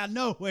ain't allowed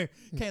nowhere.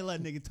 Can't let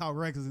a nigga talk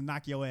reckless and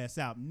knock your ass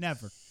out.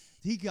 Never.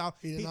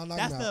 That's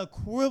the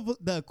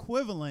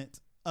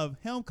equivalent of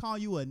him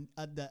calling you a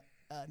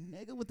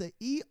nigga with the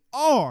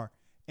ER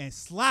and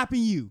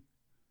slapping you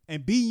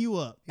and beating you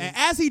up. And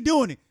as he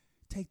doing it,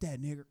 take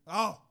that nigga.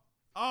 Oh,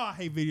 I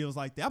hate videos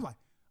like that. I'm like,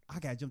 I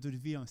gotta jump through the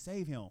video and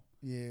save him.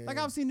 Yeah. Like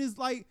I've seen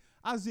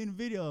the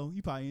video.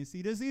 You probably didn't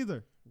see this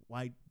either.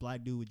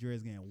 Black dude with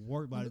dreads getting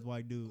worked by this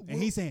white dude.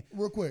 And he's saying,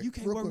 real quick. You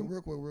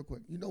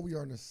know we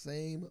are in the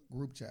same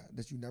group chat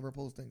that you never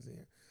post things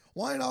in.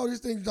 Why ain't all these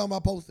things you talking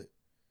about posted?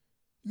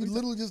 You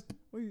literally just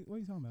what are you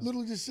talking about?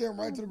 Literally just share them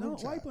right to the group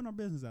chat. Why you putting our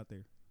business out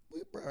there?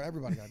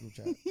 Everybody got a group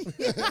chat.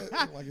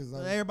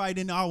 Everybody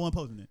didn't know I wasn't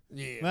posting it.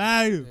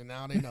 Yeah. And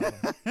now they know.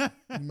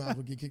 You might as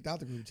well get kicked out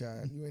the group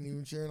chat. You ain't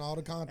even sharing all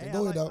the content. Hey,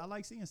 Go ahead, though. I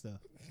like seeing stuff.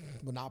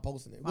 But not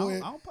posting it. Go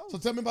ahead. I don't post. So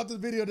tell me about this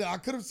video that I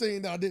could have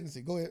seen that I didn't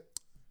see. Go ahead.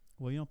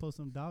 Well, you don't post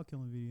some dog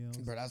killing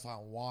videos. Bro, that's why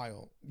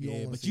wild.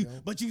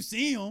 But you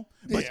see them.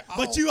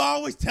 But you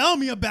always tell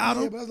me about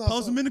them.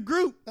 Post them in the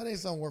group. That ain't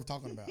something worth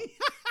talking about.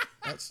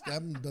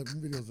 Them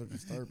videos are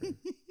disturbing.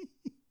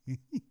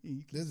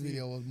 This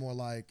video was more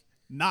like,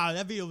 nah,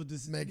 that video was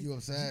just make you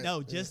upset.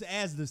 No, just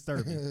as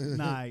disturbing.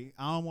 Nah, I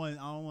don't want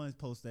to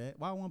post that.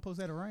 Why I want to post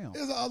that around?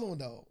 There's the other one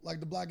though, like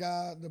the black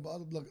guy, the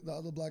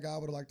other black guy. I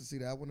would have liked to see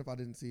that one if I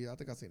didn't see it. I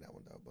think I seen that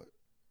one though,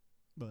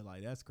 but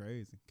like that's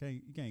crazy.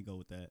 You can't go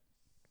with that.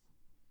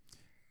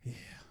 Yeah,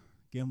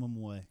 give them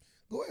away.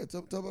 Go ahead,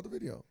 tell about the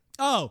video.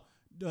 Oh,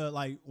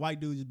 like white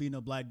dude just beating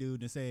a black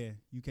dude and saying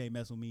you can't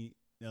mess with me,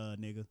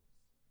 nigga.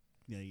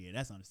 Yeah,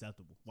 that's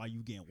unacceptable. Why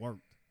you getting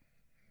worked?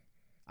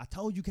 I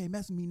told you can't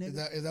mess with me,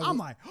 nigga. Is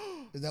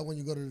that when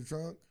you go to the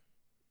trunk?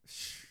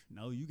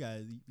 No, you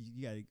gotta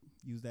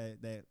use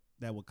that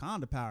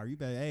Wakanda power. You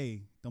better,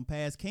 hey, them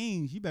past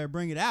kings, you better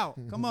bring it out.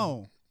 Come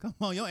on.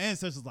 Your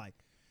ancestors like,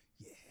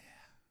 yeah,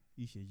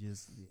 you should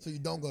just. Yeah. So you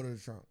don't go to the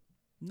trunk?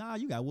 Nah,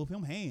 you gotta whoop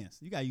him hands.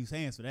 You gotta use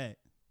hands for that.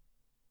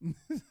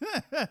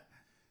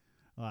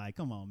 All right,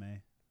 come on,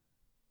 man.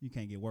 You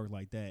can't get worked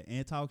like that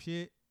and talk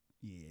shit.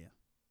 Yeah.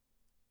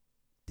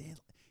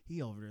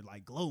 He over there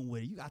like glowing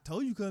with it. I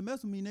told you couldn't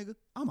mess with me, nigga.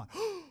 I'm like,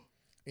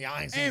 yeah,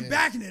 I ain't seen and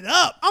backing it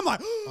up. I'm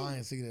like, I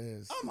ain't seen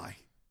this. I'm like,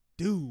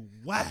 dude,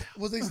 wow.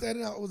 Was they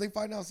standing out? Was they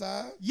fighting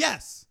outside?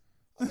 Yes.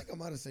 I think I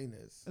might have seen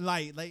this.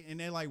 Like, and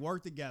they like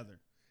work together.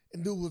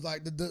 and dude was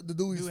like the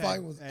dude he's Dude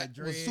fighting had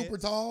was super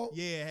dreads. tall.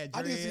 Yeah, had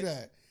I dreads. didn't see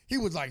that. He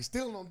was like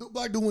stealing on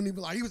black dude, wasn't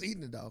even like he was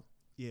eating it though.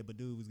 Yeah, but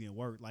dude was getting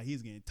worked. Like, he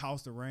was getting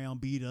tossed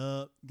around, beat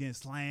up, getting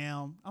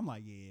slammed. I'm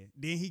like, yeah.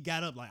 Then he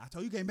got up like, I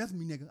told you can't mess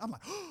with me, nigga. I'm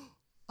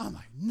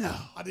like, no.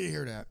 I did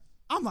hear that.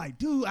 I'm like,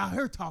 dude, out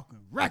here talking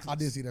reckless. I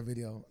did see that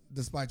video,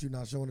 despite you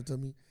not showing it to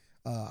me.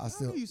 I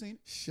still know you seen it.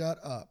 Shut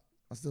up.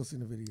 I still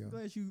seen the video.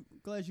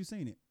 Glad you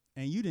seen it,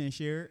 and you didn't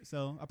share it,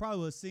 so I probably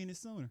would have seen it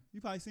sooner.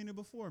 You probably seen it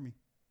before me.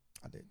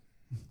 I did.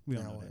 We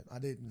don't know that. I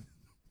didn't.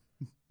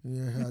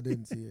 Yeah, I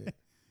didn't see it.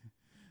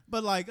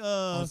 But like,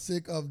 I'm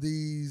sick of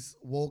these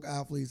woke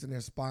athletes and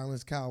their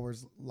spineless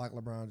cowards like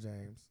LeBron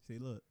James. See,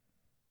 look.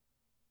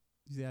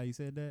 You see how you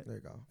said that? There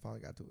you go.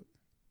 Finally got to it.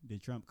 Then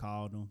Trump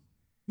called him,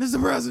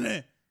 Mr.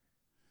 President.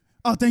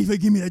 Oh, thank you for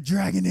giving me that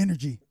dragon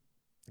energy.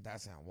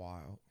 That sounds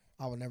wild.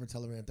 I would never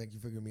tell a man thank you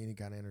for giving me any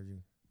kind of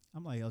energy.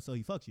 I'm like, oh, so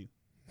he fucked you.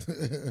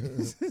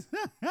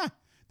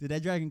 Did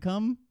that dragon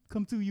come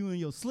to you in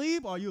your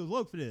sleep, or you was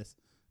woke for this?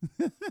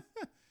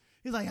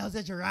 He's like, I was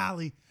at your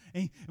rally,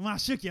 and when I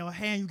shook your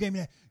hand, you gave me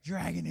that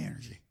dragon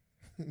energy.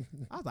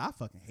 I was like, I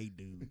fucking hate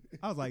dude.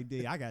 I was like,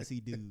 dude, I gotta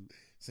see dude.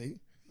 See?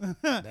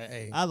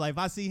 I was like, if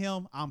I see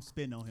him, I'm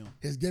spitting on him.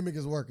 His gimmick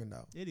is working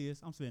though. It is.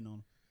 I'm spitting on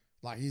him.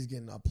 Like he's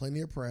getting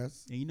plenty of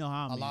press. And you know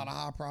how a lot of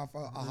high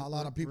profile, a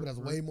lot of people that's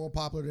way more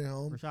popular than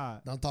him.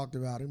 Rashad done talked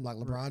about him, like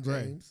LeBron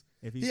James.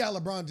 If he had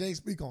LeBron James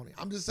speak on it.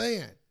 I'm just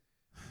saying.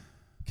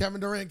 Kevin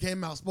Durant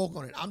came out, spoke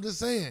on it. I'm just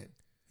saying.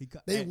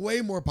 They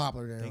way more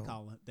popular than him. They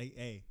call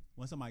him.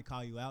 When somebody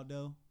call you out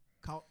though,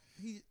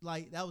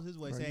 that was his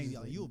way of saying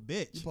like, you a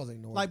bitch. You supposed to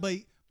ignore him. But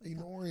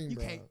ignore him, you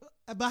bro. can't.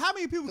 But how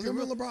many people can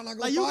LeBron not gonna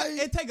like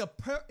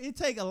fight? It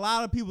take a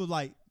lot of people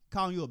like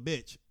calling you a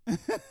bitch.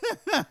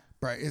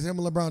 Right? Is him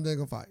and LeBron James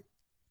gonna fight?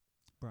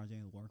 LeBron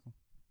James will work him.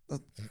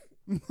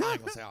 I ain't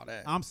gonna say all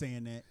that. I'm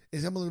saying that.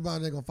 Is him and LeBron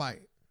James gonna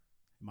fight?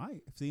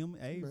 Might see him.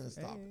 Hey,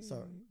 stop it,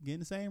 sir. Get in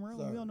the same room.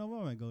 Sir. We don't know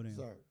where we go down.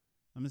 Sir.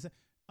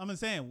 I'm just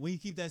saying when you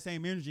keep that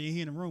same energy and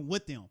he in the room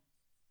with them,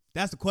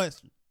 that's the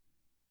question.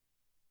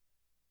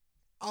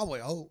 I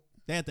would hope.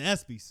 They at the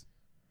ESPYs.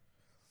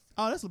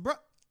 Oh, that's LeBron.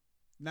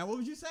 Now, what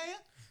was you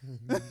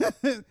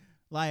saying?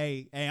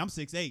 Like, hey, I'm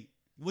 6'8".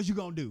 What you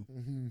gonna do?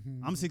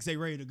 I'm 6'8",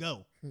 ready to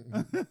go.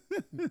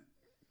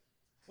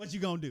 What you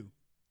gonna do?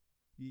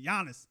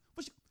 Giannis.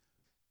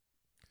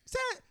 Say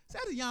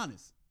to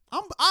Giannis.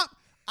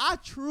 I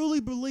truly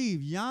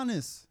believe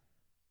Giannis,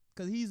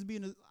 because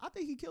I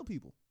think he killed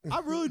people. I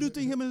really do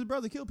think him and his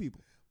brother killed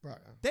people. Right.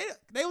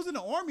 They was in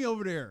the army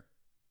over there.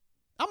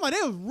 I'm like,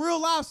 they was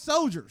real life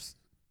soldiers.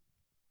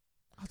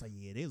 I was like,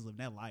 yeah, they was living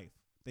that life.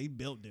 They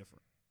built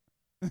different.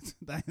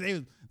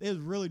 they was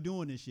really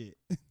doing this shit.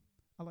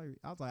 I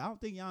was like, I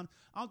don't think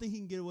he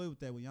can get away with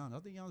that with Giannis. I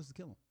think Giannis is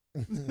kill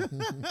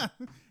him.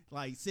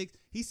 Like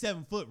he's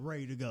 7 foot,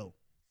 ready to go.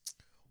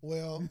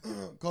 Well,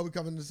 Kobe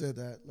Covington said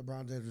that.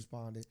 LeBron James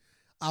responded,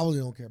 I really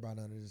don't care about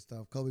none of this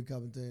stuff. Kobe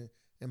Covington,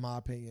 in my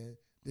opinion,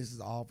 this is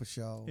all for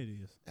show. It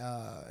is.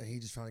 And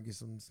he's just trying to get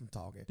some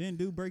talking. Didn't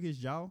dude break his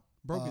jaw?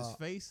 Broke his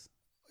face?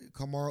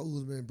 Kamaru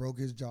Usman broke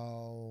his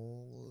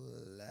jaw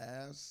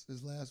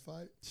his last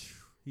fight.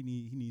 He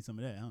needs some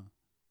of that, huh?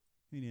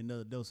 He need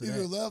another dose of Either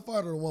that. the last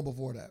fight or the one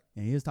before that.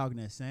 And he was talking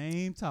that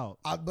same talk.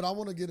 But I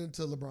want to get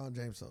into LeBron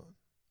James' son.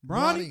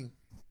 Bronny.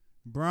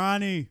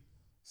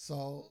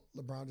 So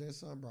LeBron James'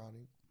 son,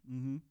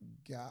 Bronny,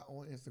 got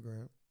on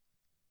Instagram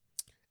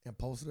and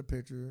posted a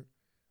picture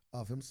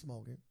of him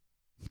smoking,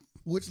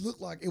 which looked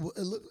like it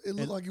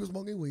looked like he was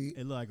smoking weed.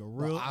 It looked like a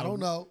real. I don't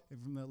know. It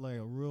looked like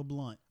a real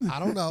blunt. I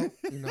don't know.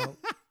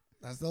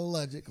 That's the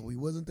alleged because we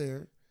wasn't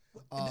there.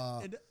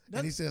 And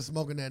he said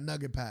smoking that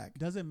nugget pack.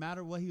 Does it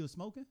matter what he was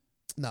smoking?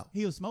 No,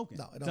 he was smoking.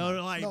 No, it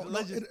don't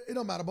matter. It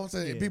don't matter. But I'm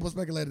saying people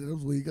speculated it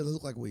was weed because it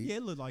looked like weed. Yeah,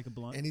 it looked like a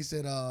blunt. And he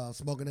said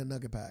smoking that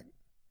nugget pack.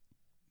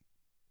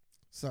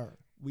 Sir,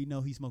 we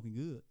know he's smoking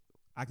good.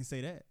 I can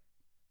say that.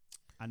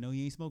 I know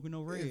he ain't smoking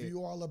no red. If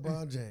you are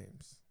LeBron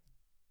James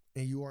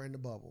and you are in the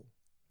bubble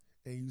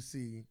and you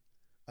see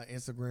an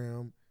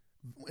Instagram,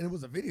 and it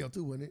was a video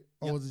too, wasn't it?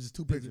 Or was it just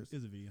two pictures? It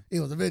was a video.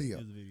 It was a video.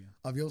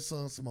 Of your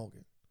son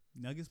smoking.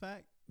 Nuggets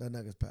pack? That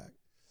Nuggets pack.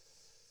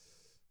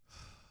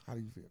 How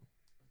do you feel?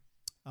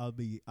 I would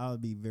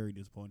be very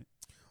disappointed.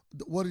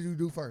 What did you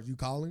do first? You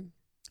call him?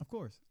 Of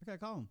course. I gotta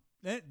call him.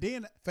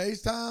 Then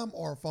FaceTime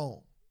or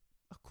phone?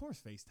 Of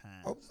course,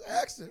 FaceTime. I was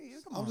asking.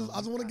 I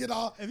just want to get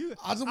off.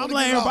 I'm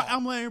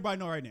letting everybody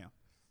know right now.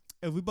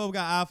 If we both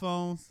got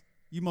iPhones,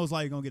 you most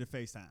likely gonna get a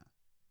FaceTime.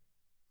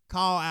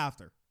 Call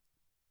after.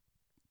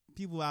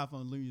 People with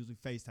iPhones usually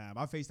FaceTime.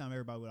 I FaceTime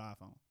everybody with an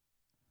iPhone.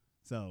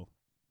 So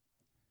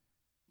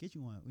get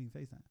you one. We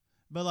can FaceTime.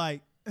 But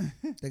like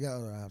they got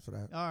other apps for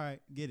that. All right,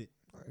 get it.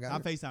 I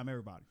FaceTime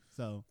everybody.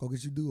 So go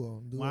get you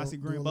Duo. When I see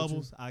green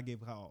bubbles, I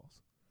give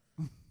calls.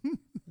 I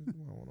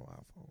don't want no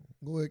iPhone.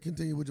 Go ahead,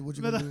 continue what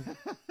you gonna do.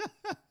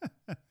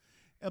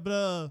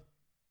 But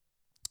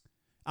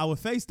I would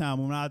FaceTime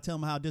him when I tell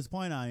him how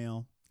disappointed I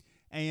am,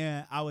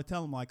 and I would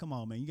tell him like, "Come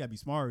on, man, you gotta be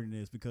smarter than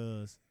this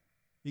because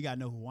you gotta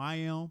know who I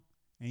am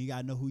and you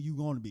gotta know who you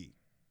gonna be."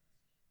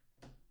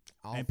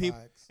 All and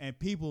facts.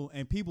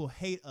 people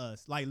hate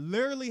us. Like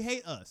literally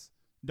hate us.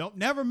 Don't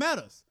never met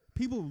us.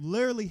 People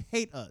literally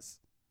hate us.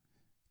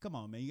 Come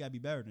on, man. You gotta be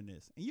better than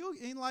this. And you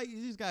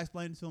just gotta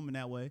explain it to him in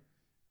that way.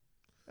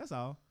 That's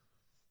all.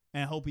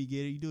 And I hope he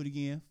get it. You do it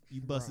again,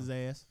 you bust his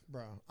ass.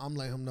 Bro, I'm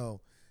letting him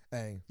know.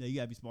 Hey. Yeah, you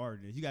gotta be smarter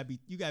than this.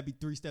 You gotta be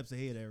 3 steps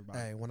ahead of everybody.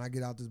 Hey, when I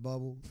get out this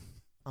bubble,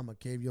 I'm gonna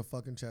cave your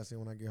fucking chest in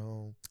when I get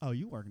home. Oh,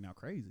 you working out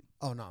crazy.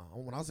 Oh no.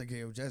 When I say cave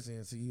your chest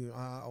in, see you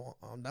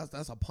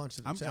that's a punch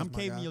to the chest. I'm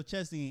caving your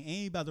chest in.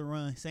 Ain't about to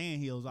run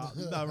sand hills.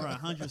 You about to run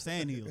 100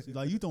 sand hills.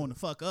 Like you throwing the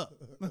fuck up.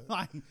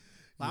 like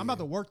I'm about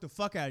to work the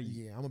fuck out of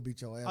you. Yeah, I'm gonna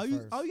beat your ass you,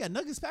 first. Oh, you got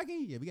nuggets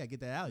packing? Yeah, we gotta get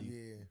that out of you.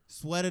 Yeah.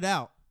 Sweat it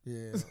out.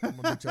 Yeah, I'm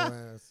gonna beat your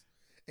ass.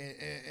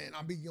 And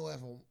I'm beating your ass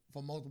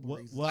for multiple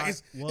reasons. Well, like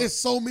it's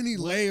so many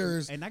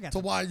layers and I got to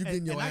why you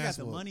getting your ass And I got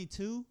the whooped. money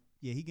too.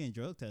 Yeah, he getting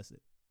drug tested.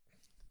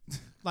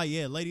 Like,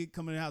 yeah, lady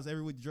coming in the house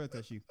every week to drug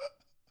test you.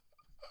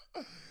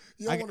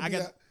 You don't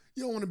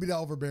want to be that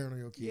overbearing on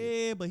your kid.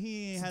 Yeah, but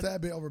he ain't had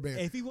that bit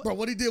overbearing. If he, bro,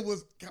 what he did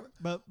was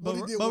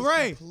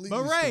Ray,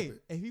 stupid.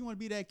 if he want to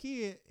be that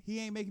kid, he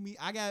ain't making me.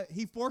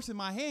 He forcing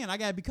my hand. I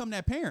gotta become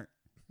that parent.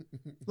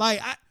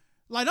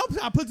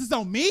 Don't I put this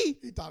on me?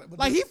 He thought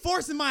it, he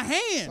forcing my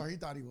hand. Sorry, he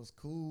thought he was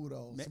cool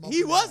though.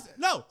 He was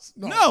no.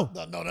 He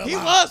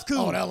line, was cool.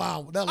 Oh, that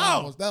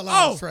line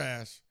was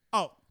trash.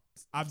 Oh,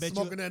 I bet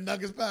smoking that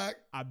Nuggets pack.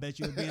 I bet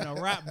you would be in a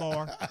rap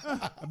bar.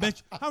 I bet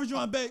you. How much you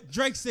want to bet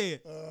Drake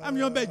said? How much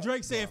you want to bet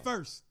Drake said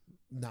first?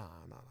 Nah.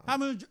 How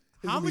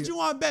much you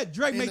want to bet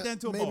Drake make that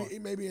into a bar?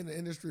 Maybe in the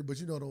industry, but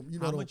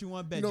how much you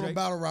want to bet Drake?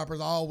 Battle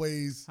rappers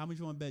always. How much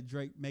you want to bet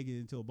Drake make it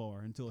into a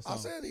bar, into a song?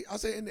 I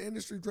said in the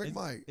industry Drake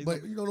might,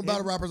 but the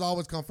battle rappers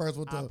always come first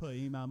with I put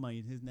him my money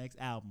in his next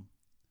album.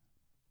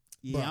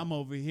 Yeah, bro. I'm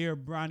over here,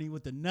 Bronny,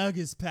 with the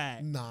Nuggets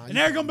pack. Nah, and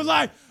they're gonna be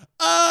like,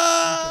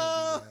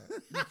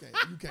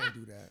 You can't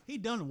do that. He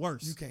done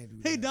worse. You can't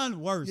do that. He done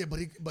worse. Yeah,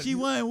 but she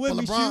wasn't with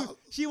me.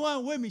 She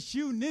wasn't with me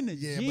shooting in the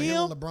gym. But him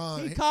and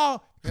LeBron. He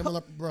called.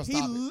 Bro,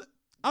 stop it.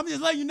 I'm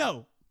just letting you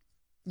know.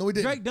 No, he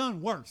didn't. Drake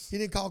done worse. He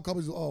didn't call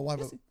Kobe's wife.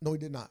 Yes, no, he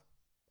did not.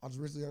 I just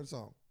recently heard the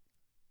song.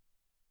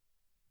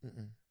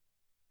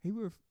 He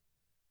were.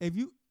 If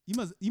you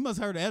must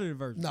heard the edited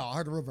version. No, I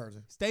heard the real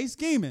version. Stay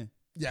scheming.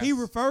 Yes. He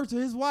referred to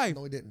his wife.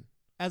 No, he didn't.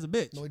 As a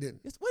bitch. No, he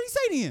didn't. What did he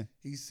say then?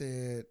 He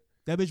said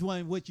that bitch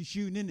wasn't what you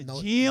shooting in the gym.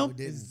 No, he didn't.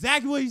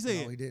 Exactly what he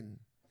said. No, he didn't.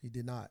 He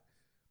did not.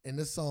 In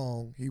this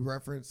song, he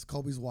referenced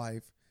Kobe's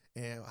wife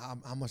and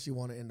how much she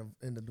wanted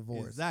in the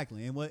divorce.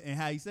 Exactly, and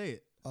how he said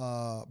it.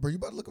 Bro, you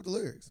better look up the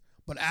lyrics.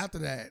 But after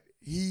that,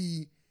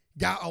 he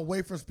got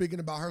away from speaking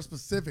about her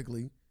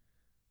specifically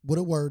with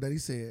a word that he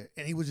said,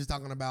 and he was just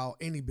talking about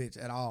any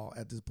bitch at all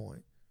at this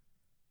point.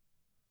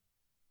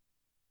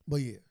 But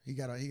yeah, he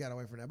got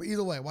away from that. But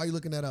either way, while you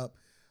looking that up,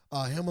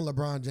 him and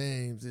LeBron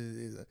James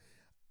is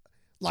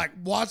like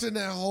watching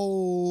that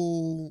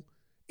whole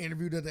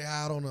interview that they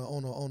had on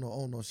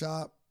the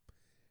shop.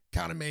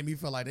 Kind of made me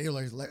feel like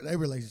their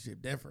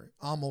relationship different,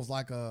 almost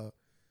like a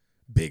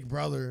big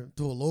brother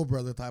to a little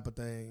brother type of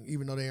thing.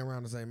 Even though they ain't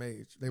around the same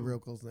age, they real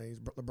close in age.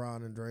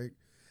 LeBron and Drake.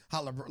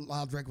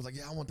 How Drake was like,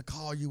 yeah, I want to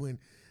call you and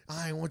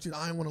I ain't want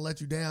to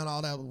let you down.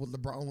 All that with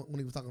LeBron when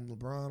he was talking to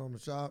LeBron on the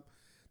shop.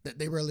 That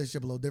their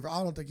relationship a little different.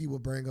 I don't think he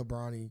would bring up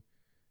Bronny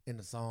in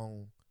the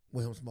song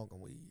with him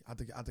smoking weed. I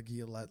think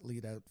he'll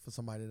leave that for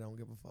somebody that don't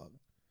give a fuck.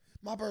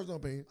 My personal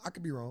opinion. I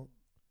could be wrong,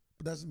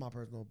 but that's just my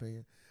personal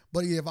opinion.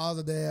 But yeah, if I was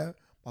a dad,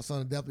 my son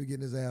would definitely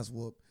getting his ass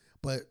whooped.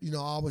 But I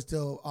always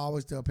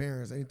tell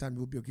parents, anytime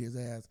you whoop your kid's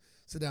ass,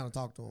 sit down and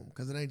talk to them,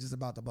 because it ain't just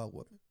about the butt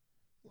whooping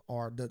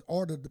or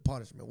the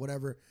punishment,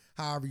 whatever.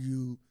 However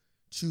you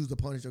choose to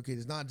punish your kid,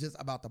 it's not just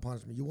about the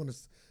punishment. You want to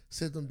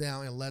sit them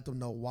down and let them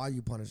know why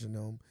you punishing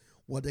them,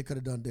 what they could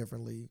have done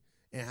differently,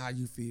 and how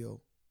you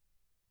feel.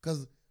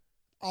 Because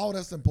all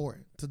that's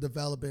important to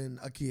developing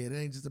a kid. It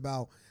ain't just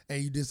about, hey,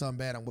 you did something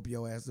bad, I'm whooping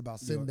your ass. It's about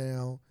sitting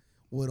down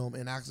with them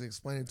and actually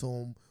explaining to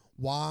them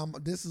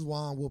this is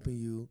why I'm whooping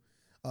you.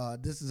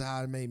 This is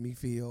how it made me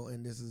feel,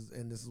 and this is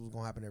what's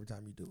gonna happen every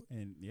time you do it.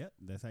 And yep,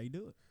 that's how you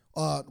do it.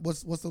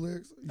 What's the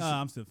lyrics?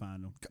 I'm still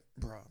finding them,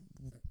 bro.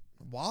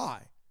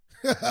 Why?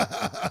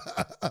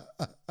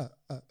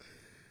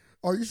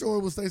 Are you sure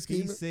it was Stay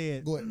Scheming? He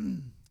said, "Go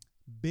ahead,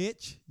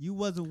 bitch. You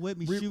wasn't with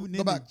me shooting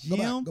in the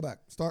gym." Go back.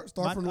 Start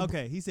from the.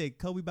 Okay, he said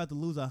Kobe about to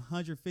lose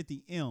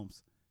 150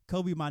 M's.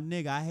 Kobe, my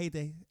nigga.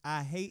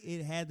 I hate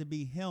it had to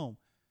be him.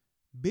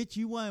 Bitch,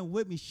 you wasn't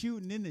with me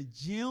shooting in the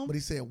gym. But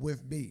he said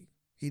with me.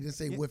 He didn't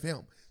say with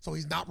him. So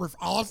he's not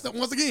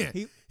once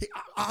again.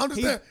 I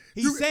understand.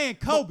 He's saying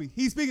Kobe.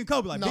 He's speaking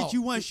Kobe. Like, bitch,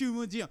 you wasn't shooting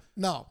in the gym.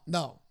 No.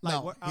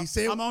 He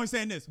said, I'm only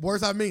saying this.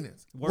 Words have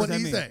meanings. What did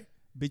he say?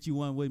 Bitch, you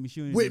wasn't with me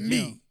shooting with in the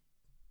gym.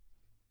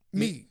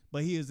 Me.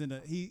 But he is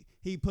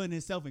he putting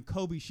himself in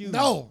Kobe's shoes.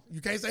 No,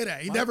 you can't say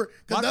that. He never,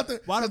 because nothing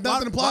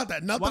implied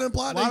that. Nothing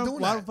implied that he's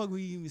doing that. Why the fuck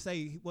would you even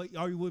say, what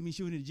are you with me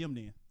shooting in the gym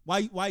then?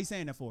 Why are you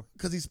saying that for?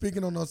 Because he's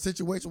speaking on a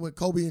situation with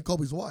Kobe and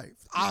Kobe's wife.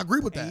 I agree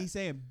with that. And he's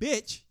saying,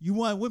 bitch, you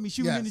wasn't with me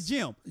shooting in the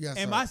gym. Yes,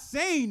 Am sir. I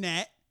saying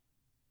that?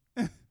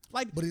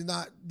 like. But he's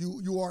not.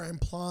 You are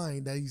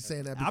implying that he's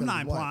saying that. Because I'm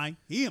not of his wife. implying.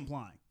 He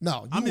implying.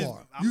 No, you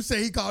are. You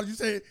say he called. You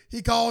say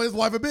he called his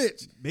wife a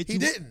bitch. He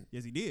didn't.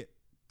 Yes, he did.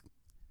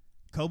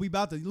 Kobe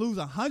about to lose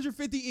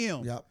 150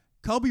 M. Yep.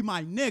 Kobe,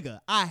 my nigga.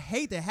 I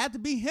hate that. Had to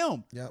be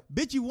him. Yep.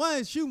 Bitch, you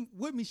wasn't shooting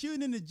with me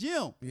shooting in the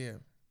gym. Yeah.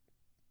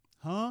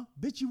 Huh?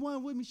 Bitch, you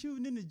wasn't with me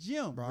shooting in the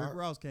gym. Bro, Rick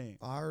Ross came.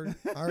 I heard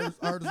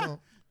the song.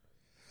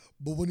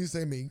 But when he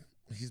say me,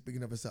 he's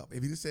speaking of himself.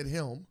 If he just said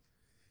him,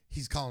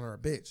 he's calling her a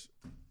bitch.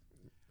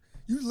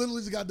 You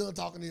literally just got done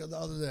talking the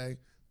other day,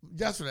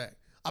 yesterday,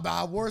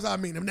 about words I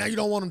mean. And now you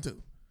don't want him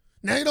to.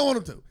 Now you don't want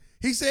him to.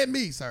 He said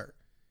me, sir.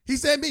 He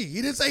said me.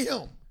 He didn't say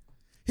him.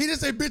 He didn't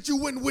say, bitch, you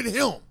went with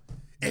him.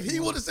 If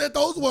he would have said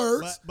those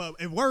words. But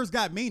if words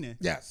got meaning,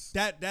 yes.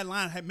 That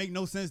line had make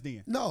no sense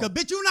then. No.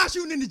 Because bitch, you not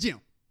shooting in the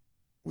gym.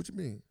 What you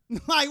mean?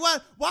 Like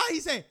what? Why he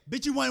say,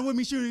 bitch, you wasn't with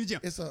me shooting in the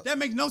gym? That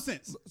makes no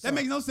sense. That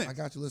makes no sense. I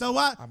got you. Listen, so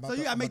why? So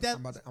you gotta make that.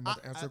 I'm about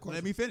to answer a question.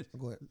 Let me finish.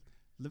 Go ahead.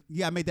 You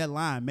gotta make that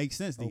line make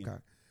sense then. Okay.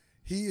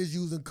 He is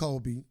using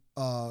Kobe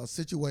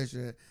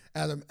situation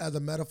as a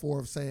metaphor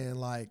of saying,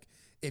 like,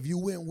 if you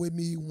went with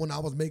me when I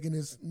was making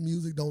this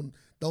music,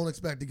 don't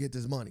expect to get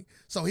this money.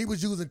 So he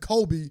was using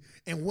Kobe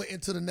and went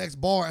into the next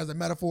bar as a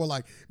metaphor,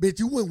 like, bitch,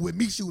 you went with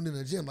me shooting in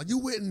the gym. Like, you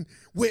went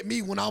with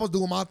me when I was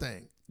doing my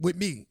thing. With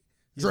me.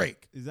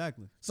 Drake. Yeah,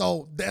 exactly.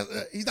 So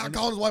he's not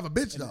calling his wife a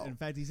bitch, though. In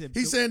fact,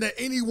 he's saying that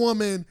any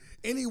woman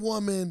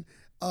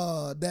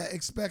that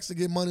expects to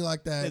get money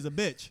like that is a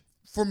bitch.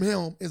 From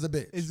him is a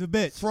bitch. Is a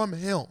bitch. From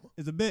him.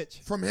 Is a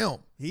bitch. From him.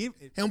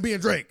 Him being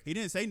Drake. He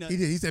didn't say nothing.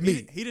 He did. He said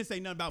me. He didn't say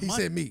nothing about money.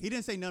 He said me. He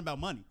didn't say nothing about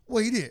money.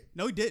 Well, he did.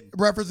 No, he didn't.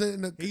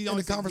 Representing the conversation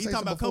before. He's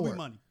talking about Kobe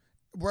money.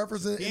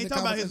 Representing he ain't the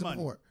talking conversation about his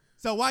before. Money.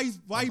 So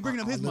why you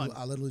bringing up his money?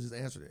 I literally just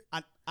answered it.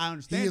 I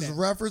understand he that. He is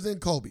referencing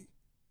Kobe.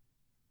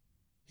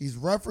 He's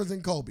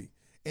referencing Kobe.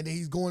 And then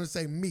he's going to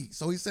say me.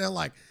 So he's saying,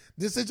 like,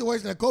 this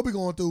situation that Kobe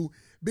going through,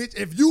 bitch,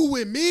 if you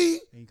with me.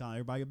 He calling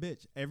everybody a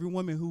bitch. Every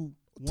woman who.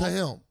 To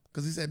him.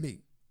 Because he said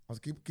me. I was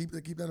keep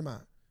that in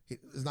mind.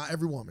 It's not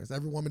every woman. It's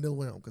every woman dealing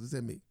with him because he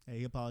said me. Hey,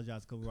 he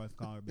apologized to Kobe Bryant for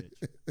calling her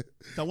a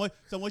bitch.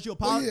 So once you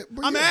apologize, I'm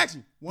going to ask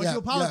you. Once you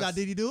apologize,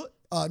 did he do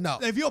it? No.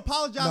 If you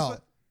apologize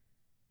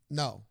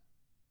No.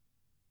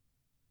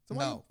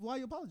 So why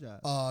you apologize?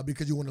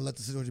 Because you want to let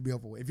the situation be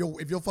over with.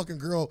 If your fucking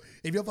girl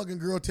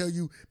tell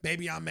you,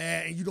 baby, I'm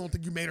mad, and you don't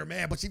think you made her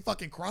mad, but she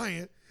fucking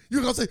crying,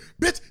 you're gonna say,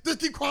 bitch, just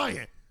keep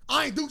crying.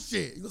 I ain't do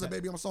shit. You gonna say,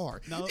 baby, I'm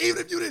sorry. No,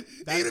 even if you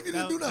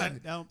didn't do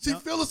nothing. She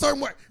feel a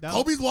certain way.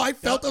 Kobe's wife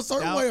felt a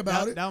certain way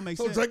about it.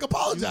 So sense. Drake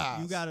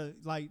apologized. You gotta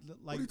like.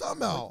 What are you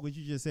talking about? What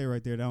you just said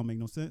right there, that don't make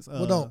no sense.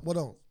 What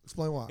don't?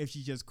 Explain why. If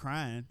she's just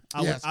crying,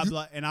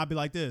 I'd be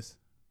like this.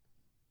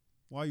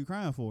 Why are you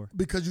crying for?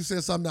 Because you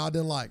said something that I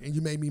didn't like, and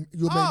you made me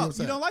upset.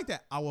 You don't like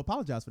that? I will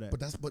apologize for that.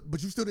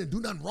 But you still didn't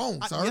do nothing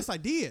wrong, sir. Yes, I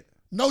did.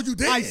 No, you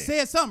didn't. I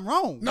said something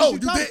wrong. No, you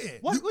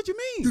didn't. What you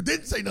mean? You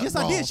didn't say nothing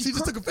wrong. Yes, I did. She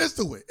just took offense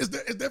to it.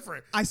 It's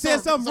different. I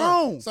said something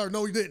wrong. Sir,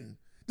 no, you didn't.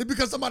 Then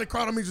because somebody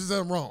cried on me, you said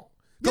something wrong.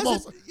 Come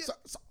on.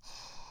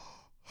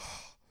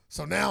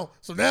 So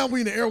now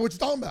we in the era of what you're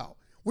talking about.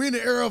 We in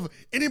the era of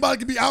anybody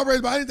can be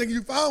outraged by anything,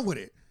 you fine with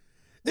it.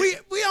 We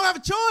don't have a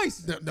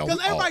choice because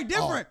everybody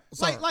different.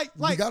 Sir,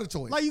 we got a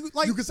choice.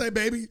 You can say,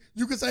 baby.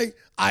 You can say,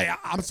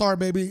 I'm sorry,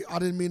 baby. I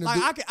didn't mean to.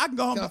 I can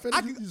go home.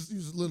 You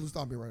just literally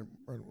stop me right.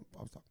 I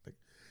was talking.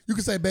 You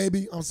can say,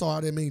 baby, I'm sorry,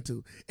 I didn't mean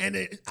to. And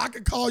then I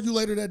could call you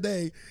later that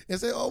day and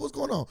say, oh, what's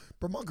going on?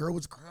 But my girl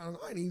was crying.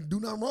 I didn't even do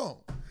nothing wrong.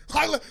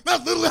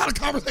 That's literally how the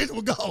conversation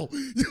would go.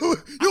 You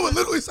would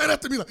literally say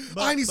that to me like,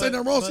 I ain't even say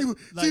nothing wrong. She was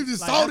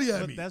just salty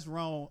at me. That's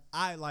wrong.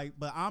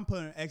 But I'm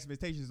putting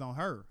expectations on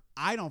her.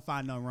 I don't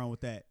find nothing wrong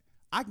with that.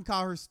 I can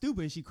call her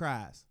stupid and she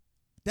cries.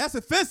 That's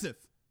offensive.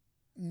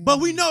 But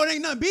we know it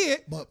ain't nothing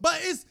big. But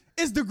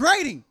it's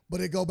degrading.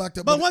 But it go back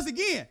to. But once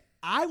again,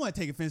 I wouldn't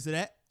take offense to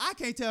that. I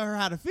can't tell her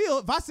how to feel.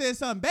 If I said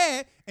something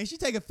bad and she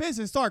take offense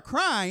and start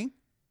crying,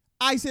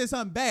 I said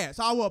something bad,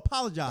 so I will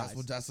apologize.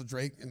 That's what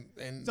Drake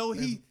and so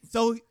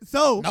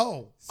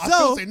no. I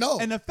still say no.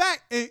 And the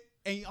fact and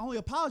you only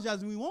apologize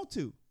when we want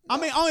to. No. I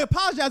mean, only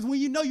apologize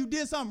when you know you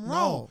did something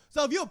wrong. No.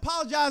 So if you're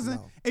apologizing,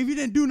 if you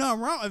didn't do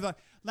nothing wrong,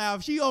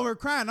 if she over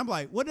crying, I'm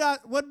like, what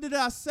did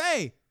I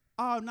say?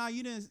 Oh no,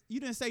 you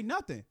didn't say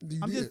nothing.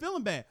 I'm just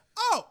feeling bad.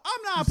 Oh,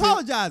 I'm not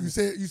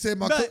apologizing. You said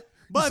my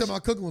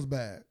cooking was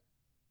bad,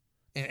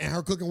 and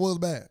her cooking was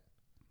bad,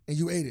 and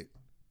you ate it.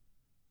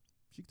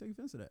 She can take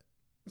offense to that.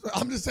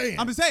 I'm just saying.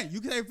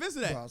 You can take offense to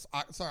that. Bro,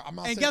 I'm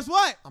not. And guess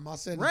what? I'm not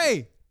saying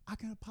Ray. I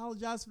can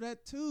apologize for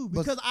that too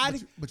because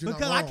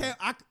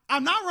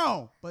I'm not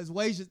wrong. But it's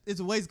ways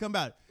to come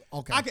about it.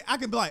 Okay. I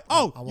can be like,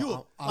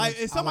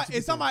 if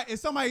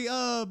somebody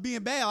being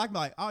bad, I can be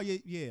like, oh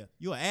yeah,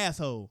 you're an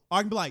asshole. Or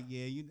I can be like,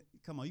 yeah, you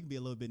can be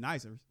a little bit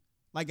nicer.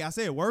 Like I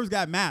said, words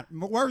got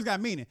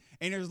meaning,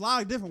 and there's a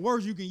lot of different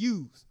words you can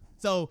use.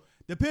 So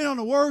depending on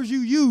the words you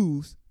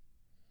use,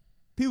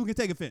 people can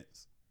take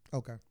offense.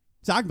 Okay.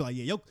 So I can be like,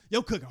 yeah,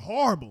 your cooking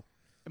horrible.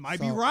 It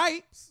might be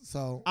right.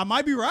 So I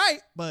might be right,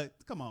 but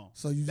come on.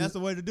 So that's the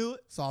way to do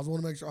it. So I just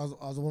want to make sure I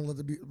want to let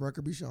the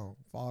record be shown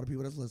for all the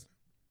people that's listening.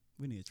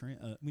 We need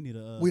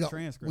a We don't.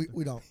 transcript.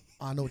 We don't.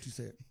 I know what you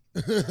said.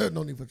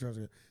 No need for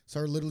transcript.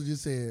 Sir literally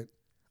just said,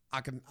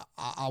 I'm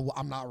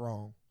not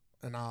wrong,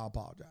 and I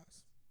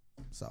apologize.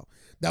 So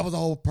that was the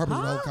whole purpose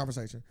of the whole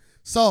conversation.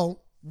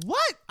 So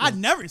what? I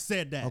never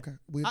said that. Okay.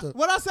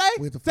 What I say?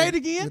 Say it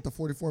again. With the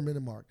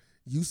 44-minute mark.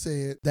 You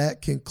said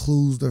that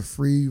concludes the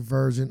free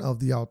version of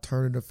the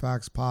Alternative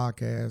Facts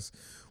podcast.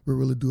 We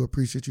really do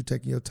appreciate you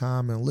taking your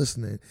time and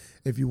listening.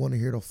 If you want to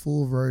hear the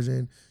full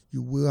version,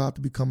 you will have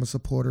to become a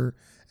supporter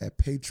at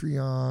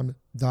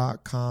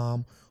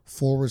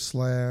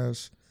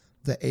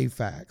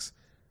patreon.com/theafacts.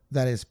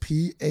 That is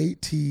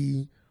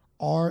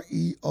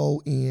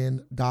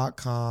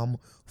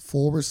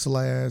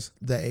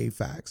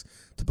patreon.com/theafacts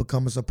to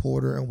become a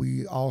supporter. And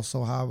we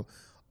also have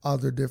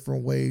other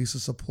different ways to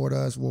support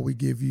us where we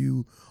give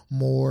you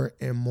more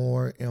and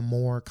more and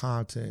more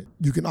content.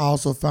 You can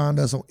also find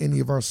us on any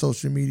of our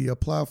social media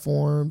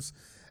platforms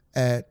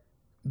at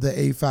the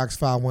AFAX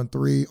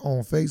 513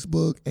 on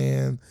Facebook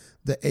and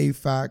the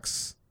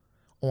AFAX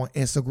on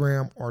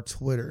Instagram or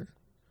Twitter.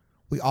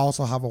 We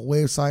also have a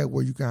website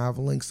where you can have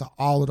links to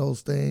all of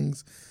those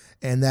things,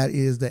 and that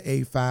is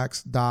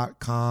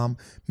theafax.com.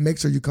 Make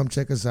sure you come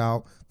check us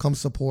out. Come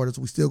support us.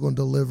 We're still going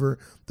to deliver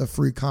the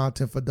free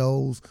content for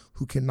those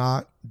who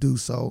cannot do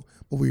so,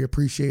 but we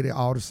appreciate it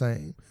all the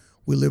same.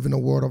 We live in a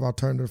world of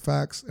alternative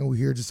facts, and we're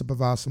here just to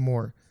provide some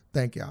more.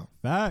 Thank y'all.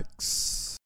 Facts.